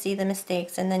nice to see the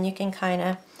mistakes, and then you can kind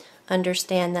of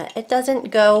understand that it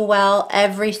doesn't go well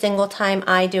every single time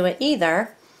I do it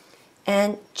either,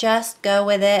 and just go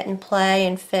with it and play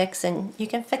and fix, and you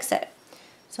can fix it.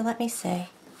 So let me see,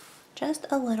 just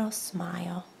a little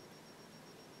smile.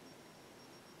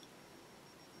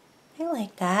 I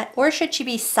like that. Or should she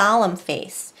be solemn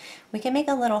face? We can make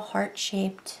a little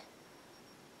heart-shaped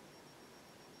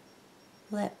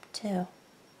lip too.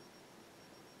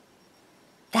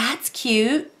 That's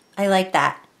cute. I like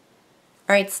that.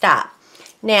 All right, stop.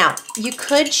 Now, you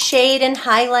could shade and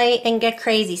highlight and get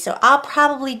crazy, so I'll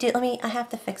probably do, I have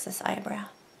to fix this eyebrow.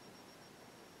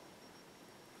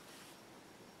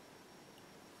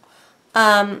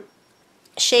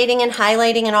 Shading and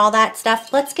highlighting and all that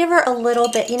stuff. Let's give her a little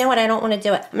bit, you know what, I don't want to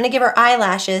do it. I'm going to give her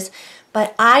eyelashes,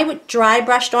 but I dry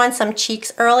brushed on some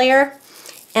cheeks earlier,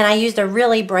 and I used a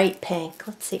really bright pink.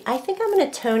 Let's see, I think I'm going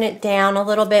to tone it down a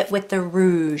little bit with the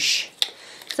rouge.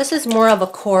 This is more of a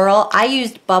coral. I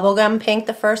used bubblegum pink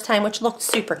the first time, which looked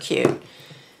super cute.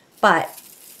 But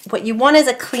what you want is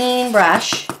a clean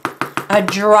brush, a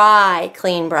dry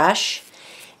clean brush.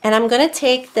 And I'm going to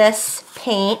take this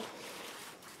paint.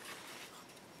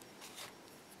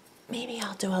 Maybe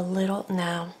I'll do a little,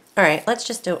 no. All right, let's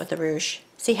just do it with the rouge.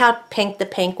 See how pink the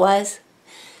pink was?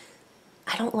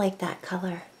 I don't like that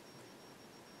color.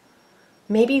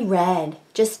 Maybe red,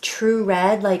 just true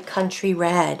red, like country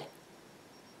red.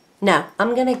 No,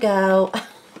 I'm going to go,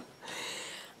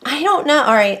 I don't know.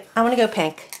 All right, I want to go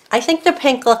pink. I think the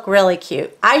pink look really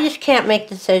cute. I just can't make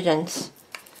decisions.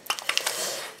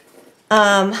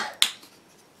 But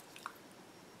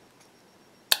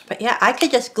yeah, I could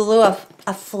just glue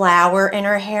a flower in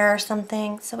her hair or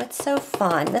something. So it's so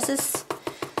fun. This is,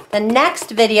 the next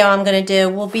video I'm going to do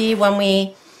will be when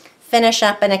we finish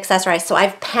up and accessorize. So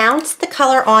I've pounced the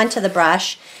color onto the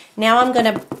brush. Now I'm going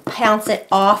to pounce it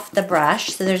off the brush,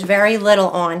 so there's very little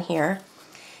on here,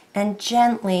 and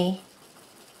gently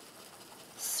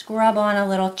scrub on a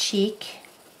little cheek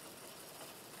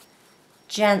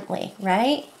gently,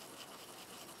 right?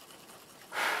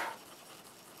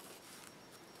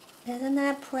 Isn't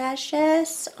that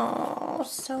precious? Oh,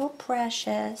 so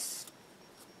precious.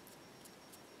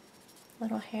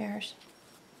 Little hairs.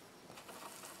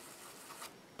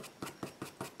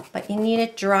 But you need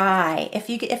it dry. If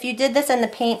you did this and the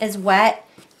paint is wet,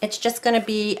 it's just going to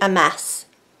be a mess.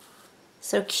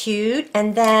 So cute.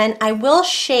 And then I will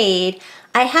shade.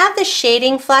 I have the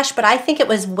shading flush, but I think it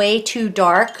was way too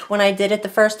dark when I did it the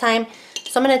first time.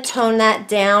 So I'm going to tone that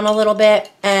down a little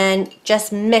bit and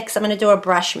just mix. I'm going to do a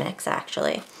brush mix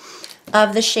actually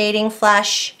of the shading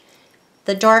flush,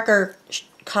 the darker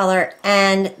color,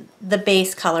 and the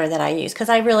base color that I use, because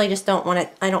I really just don't want it,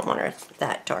 I don't want her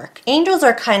that dark. Angels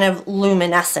are kind of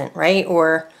luminescent, right?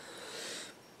 Or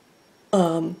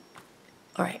all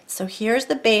right, so here's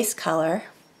the base color.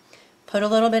 Put a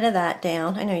little bit of that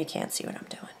down. I know you can't see what I'm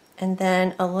doing. And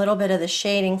then a little bit of the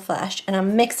shading flush, and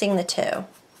I'm mixing the two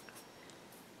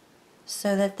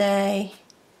so that they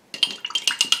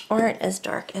aren't as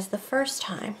dark as the first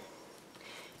time.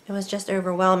 It was just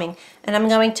overwhelming. And I'm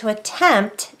going to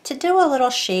attempt to do a little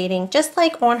shading, just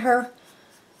like on her,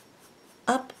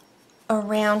 up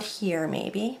around here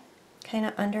maybe, kind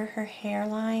of under her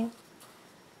hairline.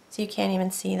 So you can't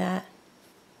even see that.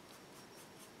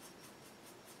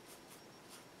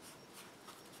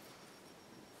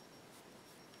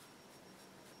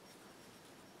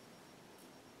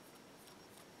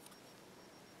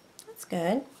 That's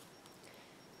good.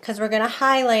 Because we're going to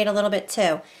highlight a little bit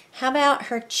too. How about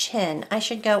her chin? I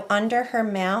should go under her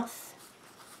mouth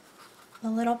a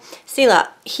little. See, look,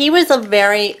 he was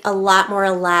a lot more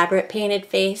elaborate painted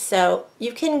face, so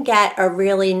you can get a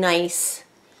really nice,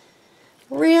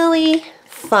 really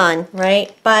fun,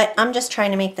 right? But I'm just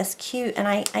trying to make this cute, and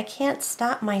I can't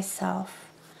stop myself.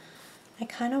 I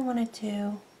kind of want to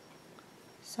do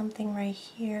something right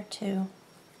here to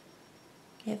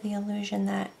give the illusion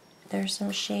that there's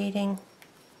some shading.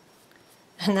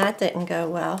 And that didn't go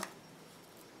well.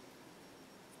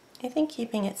 I think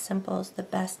keeping it simple is the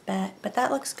best bet, but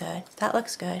that looks good. That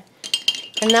looks good.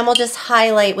 And then we'll just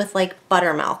highlight with like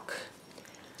buttermilk.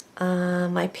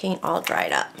 My paint all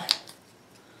dried up.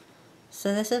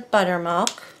 So this is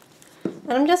buttermilk.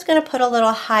 And I'm just going to put a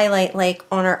little highlight like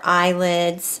on her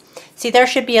eyelids. See, there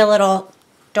should be a little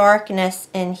darkness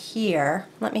in here.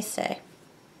 Let me see.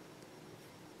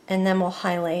 And then we'll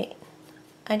highlight.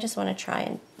 I just want to try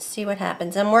and see what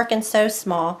happens. I'm working so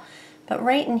small, but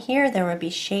right in here there would be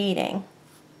shading,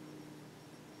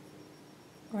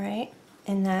 right?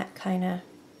 In that kind of,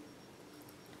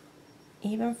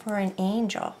 even for an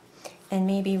angel, and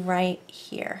maybe right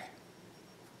here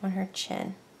on her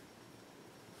chin.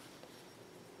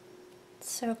 It's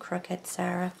so crooked,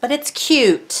 Sarah, but it's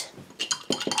cute.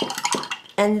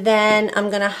 And then I'm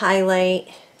going to highlight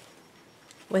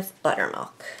with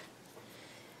buttermilk.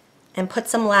 And put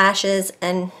some lashes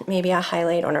and maybe a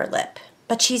highlight on her lip.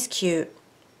 But she's cute.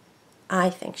 I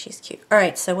think she's cute.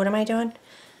 Alright, so what am I doing?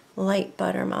 Light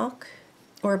buttermilk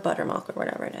or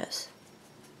whatever it is.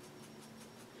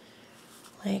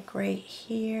 Like right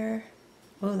here.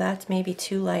 Oh, that's maybe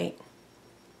too light.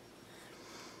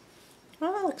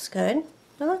 Oh, that looks good.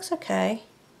 That looks okay.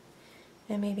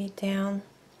 And maybe down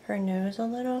her nose a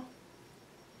little.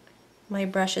 My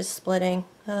brush is splitting.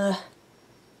 Ugh.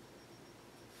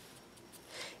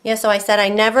 Yeah, so I said I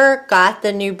never got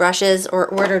the new brushes or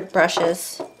ordered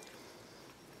brushes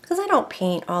because I don't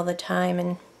paint all the time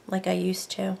and like I used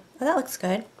to. Oh, that looks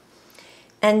good.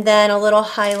 And then a little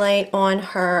highlight on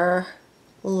her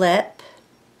lip.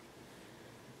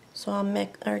 So I'll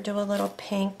mix or do a little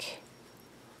pink.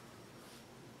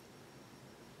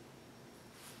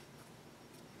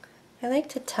 I like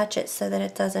to touch it so that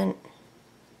it doesn't.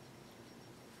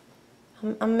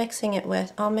 I'm mixing it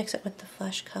with. I'll mix it with the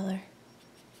flesh color.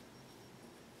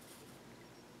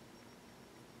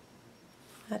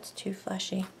 That's too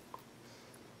fleshy.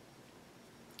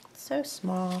 It's so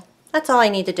small. That's all I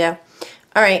need to do.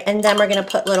 All right, and then we're going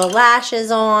to put little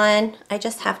lashes on. I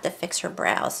just have to fix her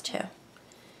brows too.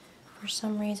 For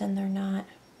some reason they're not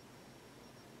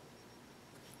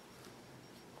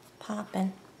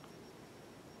popping.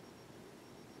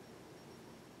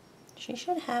 She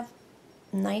should have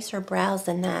nicer brows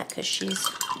than that because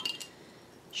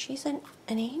she's an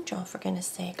angel, for goodness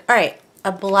sake. All right.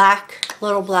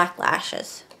 Little black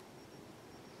lashes.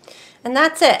 And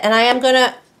that's it. And I am going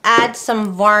to add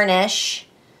some varnish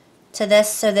to this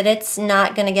so that it's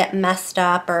not going to get messed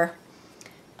up or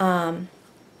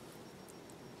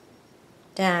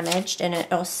damaged, and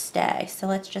it'll stay. So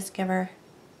let's just give her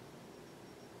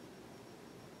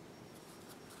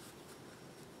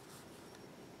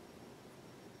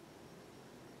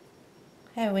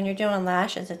Hey, when you're doing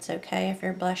lashes, it's okay if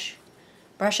your brush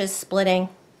is splitting.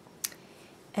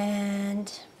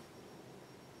 And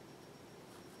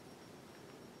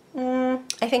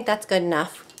I think that's good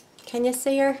enough. Can you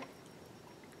see her?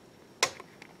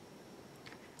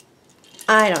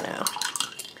 I don't know.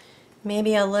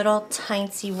 Maybe a little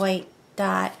tiny white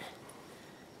dot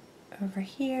over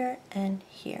here and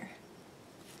here.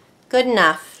 Good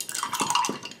enough.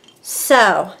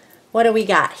 So, what do we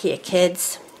got here,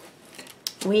 kids?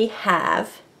 We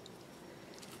have,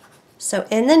 so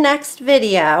in the next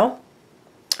video,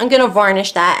 I'm going to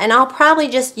varnish that, and I'll probably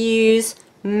just use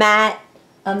a matte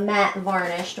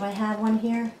varnish. Do I have one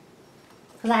here?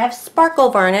 Because I have sparkle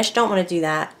varnish. Don't want to do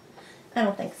that. I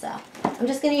don't think so. I'm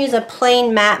just going to use a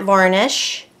plain matte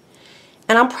varnish,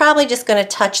 and I'm probably just going to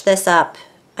touch this up.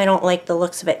 I don't like the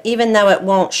looks of it, even though it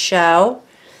won't show.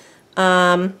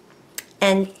 And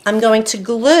I'm going to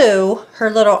glue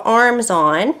her little arms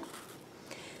on.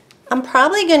 I'm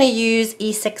probably going to use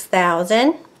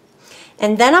E6000,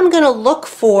 and then I'm going to look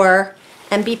for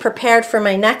and be prepared for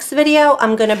my next video.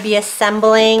 I'm going to be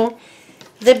assembling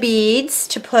the beads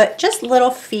to put just little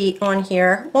feet on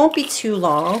here. Won't be too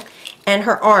long, and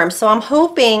her arms. So I'm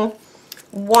hoping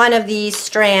one of these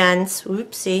strands,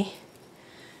 oopsie,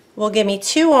 will give me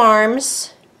 2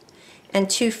 arms and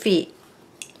 2 feet.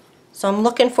 So I'm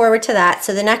looking forward to that.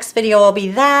 So the next video will be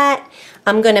that.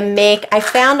 I'm going to make, I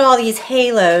found all these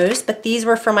halos, but these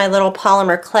were for my little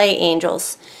polymer clay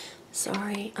angels.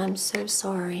 Sorry, I'm so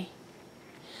sorry.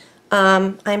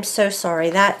 I'm so sorry.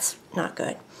 That's not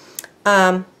good.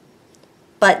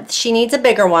 But she needs a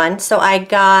bigger one. So I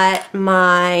got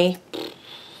my,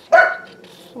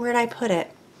 where'd I put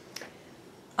it?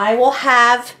 I will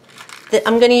have,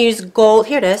 I'm going to use gold.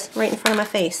 Here it is, right in front of my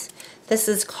face. This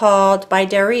is called, by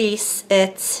Darice,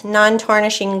 it's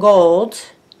non-tarnishing gold,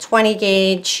 20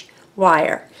 gauge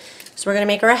wire. So we're going to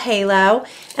make her a halo.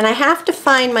 And I have to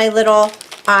find my little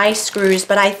eye screws,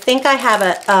 but I think I have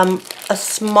a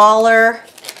smaller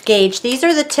gauge. These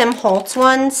are the Tim Holtz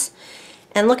ones.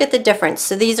 And look at the difference.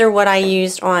 So these are what I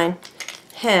used on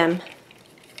him.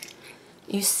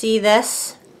 You see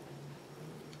this?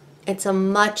 It's a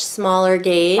much smaller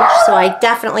gauge, so I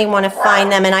definitely want to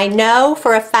find them. And I know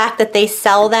for a fact that they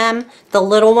sell them, the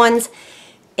little ones,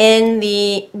 in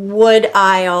the wood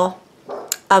aisle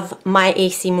of my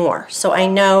AC Moore. So I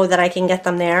know that I can get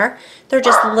them there. They're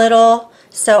just little,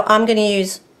 so I'm going to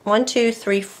use 1, 2,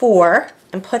 3, 4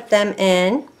 and put them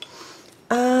in.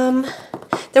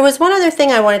 There was one other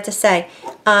thing I wanted to say.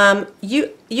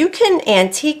 You can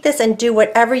antique this and do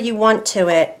whatever you want to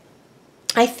it.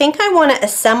 I think I want to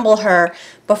assemble her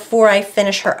before I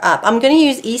finish her up. I'm going to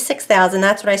use E6000,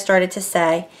 that's what I started to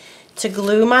say, to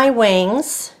glue my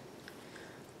wings.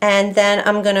 And then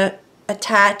I'm going to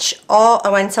attach all,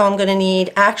 oh, and so I'm going to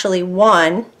need actually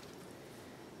 1,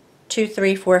 2,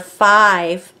 3, 4,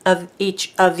 5 of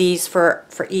each of these for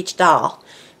each doll,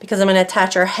 because I'm going to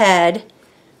attach her head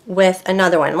with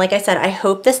another one. Like I said, I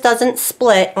hope this doesn't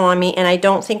split on me, and I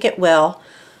don't think it will.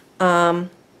 I'm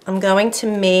going to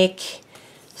make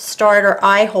starter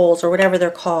eye holes, or whatever they're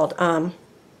called. I'm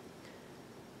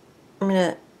going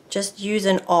to just use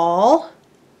an awl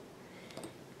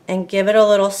and give it a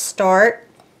little start.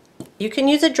 You can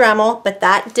use a Dremel, but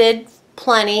that did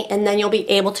plenty, and then you'll be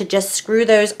able to just screw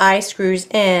those eye screws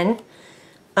in.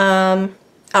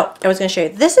 Oh, I was going to show you.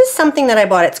 This is something that I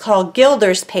bought. It's called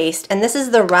Gilder's Paste, and this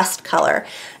is the rust color.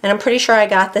 And I'm pretty sure I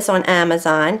got this on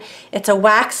Amazon. It's a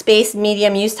wax-based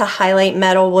medium used to highlight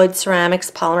metal, wood,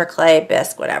 ceramics, polymer, clay,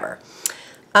 bisque, whatever.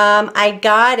 I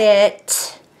got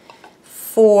it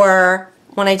for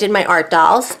when I did my art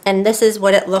dolls, and this is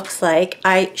what it looks like.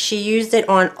 She used it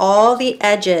on all the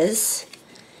edges,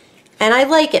 and I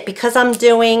like it because I'm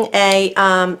doing a,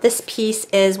 this piece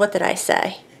is, what did I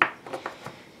say?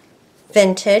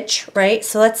 Vintage, right?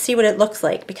 So let's see what it looks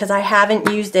like, because I haven't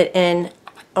used it in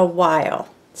a while.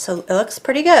 So it looks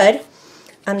pretty good.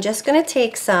 I'm just going to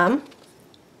take some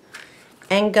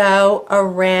and go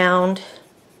around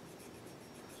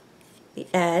the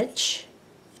edge.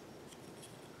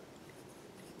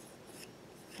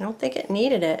 I don't think it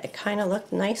needed it. It kind of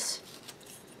looked nice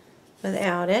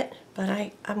without it, but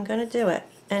I'm going to do it.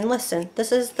 And listen,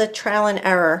 this is the trial and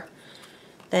error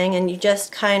thing, and you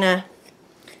just kind of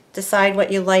decide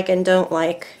what you like and don't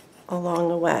like along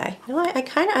the way. You know,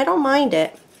 I don't mind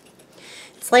it.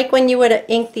 It's like when you would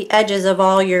ink the edges of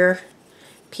all your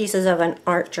pieces of an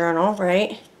art journal,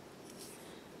 right?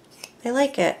 I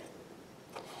like it.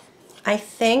 I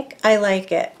think I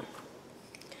like it.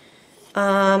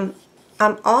 I'm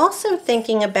also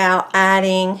thinking about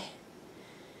adding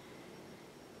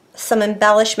some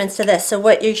embellishments to this. So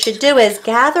what you should do is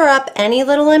gather up any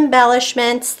little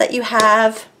embellishments that you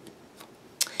have,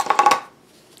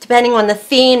 depending on the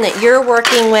theme that you're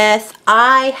working with.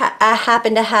 I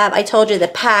happen to have, I told you, the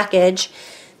package.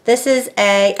 This is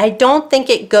I don't think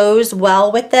it goes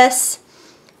well with this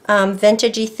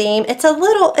vintagey theme.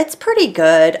 It's pretty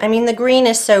good. I mean, the green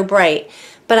is so bright,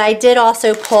 but I did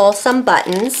also pull some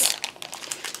buttons.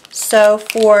 So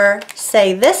for,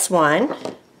 say, this one,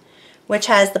 which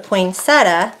has the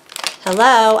poinsettia,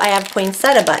 hello, I have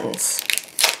poinsettia buttons.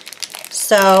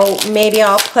 So maybe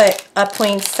I'll put a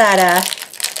poinsettia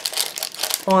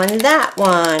on that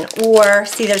one. Or,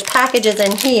 see, there's packages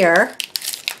in here.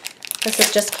 This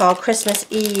is just called Christmas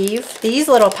Eve. These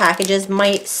little packages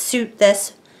might suit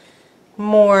this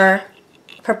more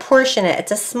proportionate.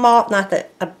 It's a small, not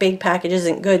that a big package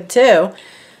isn't good too.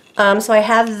 So I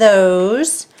have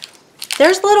those.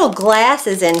 There's little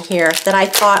glasses in here that I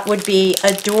thought would be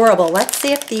adorable. Let's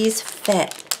see if these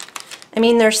fit. I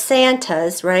mean, they're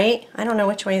Santas, right? I don't know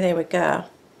which way they would go.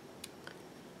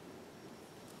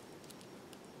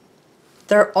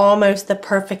 They're almost the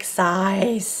perfect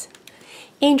size.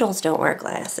 Angels don't wear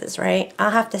glasses, right?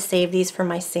 I'll have to save these for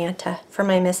my Santa, for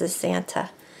my Mrs. Santa.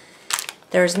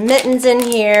 There's mittens in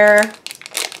here.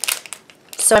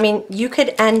 So, I mean, you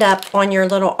could end up on your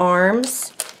little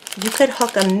arms. You could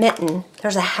hook a mitten.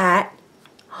 There's a hat.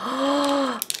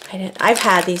 I've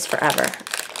had these forever.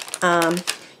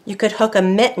 You could hook a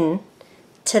mitten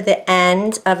to the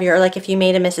end of your, like if you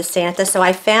made a Mrs. Santa. So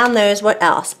I found those. What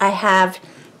else? I have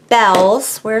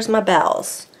bells. Where's my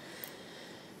bells?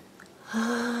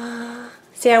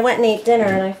 See, I went and ate dinner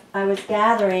and I was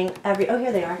gathering oh,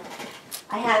 here they are.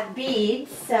 I have beads,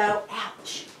 so,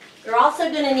 ouch. You're also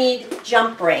going to need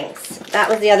jump rings. That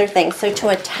was the other thing. So to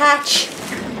attach,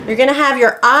 you're going to have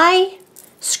your eye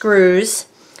screws,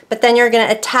 but then you're going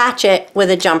to attach it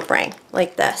with a jump ring,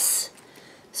 like this.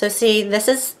 So see, this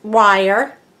is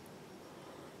wire,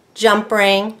 jump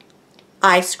ring,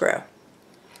 eye screw.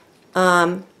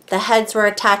 The heads were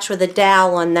attached with a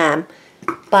dowel on them.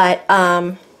 But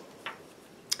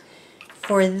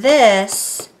for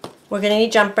this, we're going to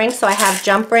need jump rings. So I have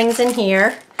jump rings in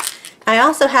here. I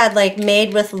also had like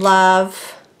made with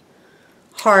love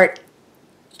heart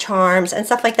charms and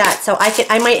stuff like that. So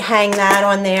I might hang that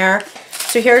on there.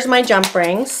 So here's my jump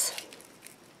rings.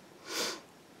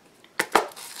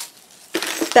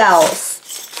 Bells.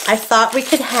 I thought we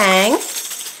could hang.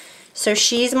 So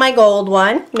she's my gold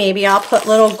one. Maybe I'll put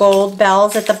little gold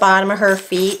bells at the bottom of her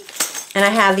feet. And I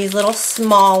have these little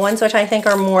small ones, which I think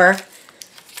are more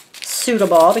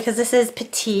suitable because this is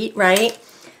petite, right?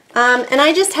 And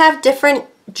I just have different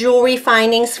jewelry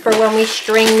findings for when we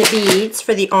string the beads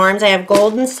for the arms. I have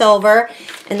gold and silver.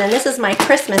 And then this is my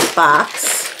Christmas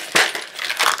box.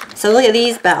 So look at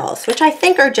these bells, which I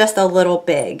think are just a little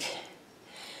big.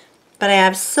 But I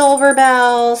have silver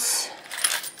bells,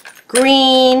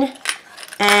 green,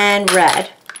 and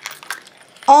red.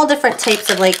 All different types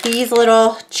of, like, these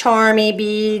little charmy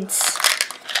beads.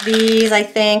 These, I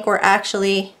think, were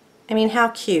actually, I mean, how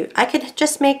cute. I could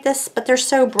just make this, but they're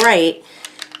so bright.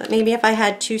 But maybe if I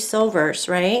had two silvers,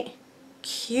 right?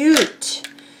 Cute.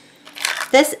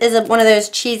 This is one of those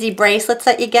cheesy bracelets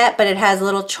that you get, but it has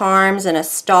little charms and a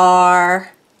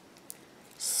star.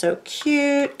 So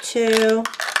cute, too.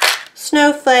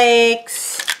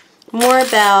 Snowflakes. More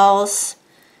bells.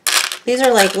 These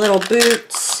are like little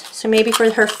boots. So maybe for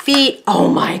her feet. Oh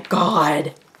my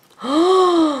God. But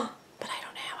I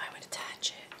don't know how I would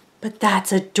attach it. But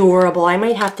that's adorable. I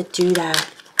might have to do that.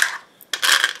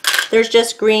 There's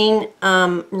just green,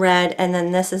 red, and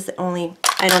then this is the only,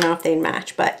 I don't know if they'd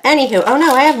match. But anywho, oh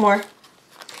no, I have more.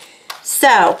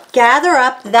 So gather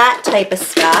up that type of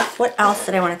stuff. What else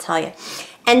did I want to tell you?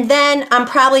 And then I'm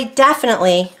probably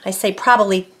definitely, I say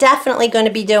probably definitely going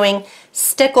to be doing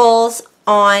stickles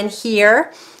on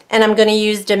here. And I'm going to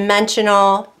use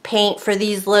dimensional paint for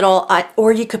these little,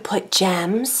 or you could put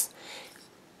gems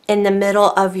in the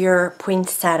middle of your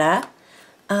poinsettia.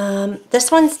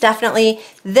 This one's definitely,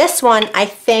 this one I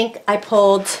think I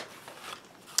pulled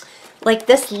like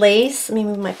this lace. Let me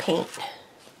move my paint.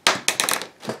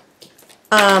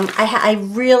 I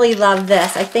really love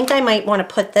this. I think I might want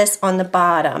to put this on the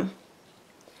bottom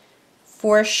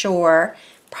for sure.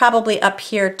 Probably up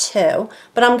here too.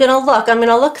 But I'm going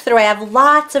to look through. I have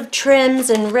lots of trims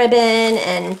and ribbon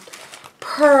and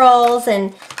pearls.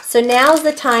 And so now's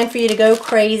the time for you to go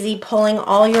crazy pulling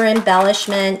all your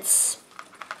embellishments.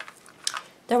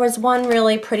 There was one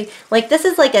really pretty, like this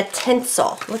is like a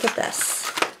tinsel. Look at this.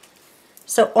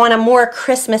 So on a more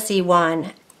Christmassy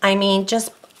one, I mean,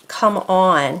 just come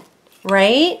on,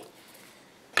 right?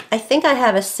 I think I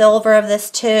have a silver of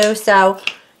this too. So,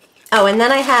 oh, and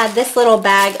then I had this little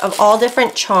bag of all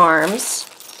different charms.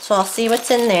 So I'll see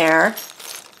what's in there.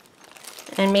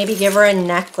 And maybe give her a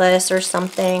necklace or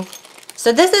something.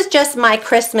 So this is just my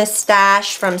Christmas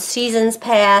stash from seasons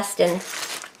past, and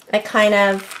I kind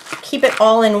of keep it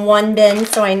all in one bin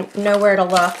so I know where to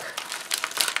look.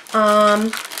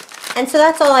 And so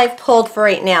that's all I've pulled for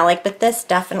right now. Like, but this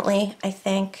definitely, I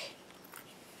think,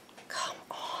 come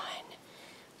on.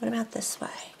 What about this way?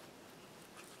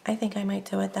 I think I might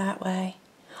do it that way.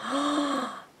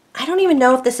 I don't even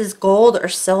know if this is gold or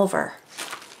silver.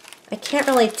 I can't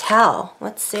really tell.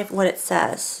 Let's see what it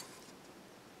says.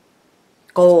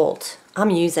 Gold. I'm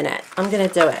using it. I'm going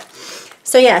to do it.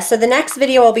 So yeah, so the next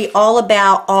video will be all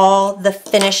about all the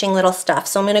finishing little stuff.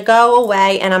 So I'm going to go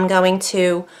away and I'm going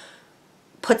to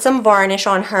put some varnish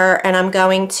on her, and I'm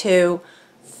going to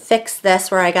fix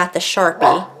this where I got the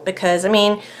Sharpie, because I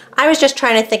mean, I was just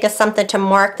trying to think of something to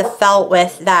mark the felt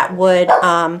with that would,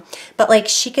 but like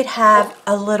she could have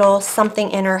a little something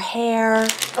in her hair.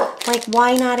 Like,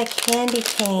 why not a candy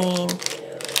cane?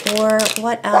 Or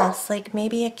what else? Like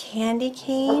maybe a candy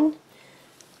cane?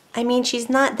 I mean,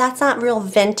 that's not real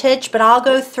vintage, but I'll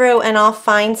go through and I'll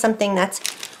find something that's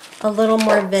a little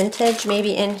more vintage,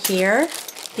 maybe in here.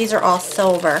 These are all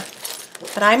silver.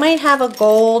 But I might have a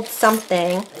gold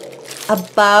something, a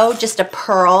bow, just a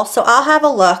pearl. So I'll have a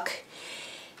look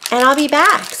and I'll be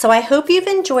back. So I hope you've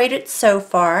enjoyed it so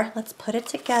far. Let's put it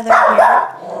together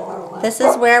here. This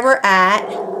is where we're at.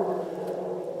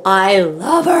 I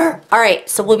love her. All right,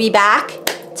 so we'll be back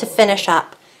to finish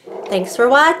up. Thanks for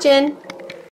watching.